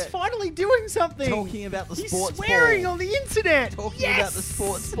Cameron's finally doing something. Talking about the sports ball. He's swearing on the internet. Talking about the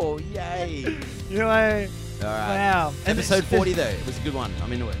sports ball. Yay. You're like, all right. Wow. Episode 40, though. It was a good one.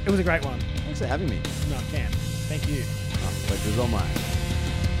 I'm into it. It was a great one. Thanks for having me. No, Cam. Thank you. Pleasure's all mine.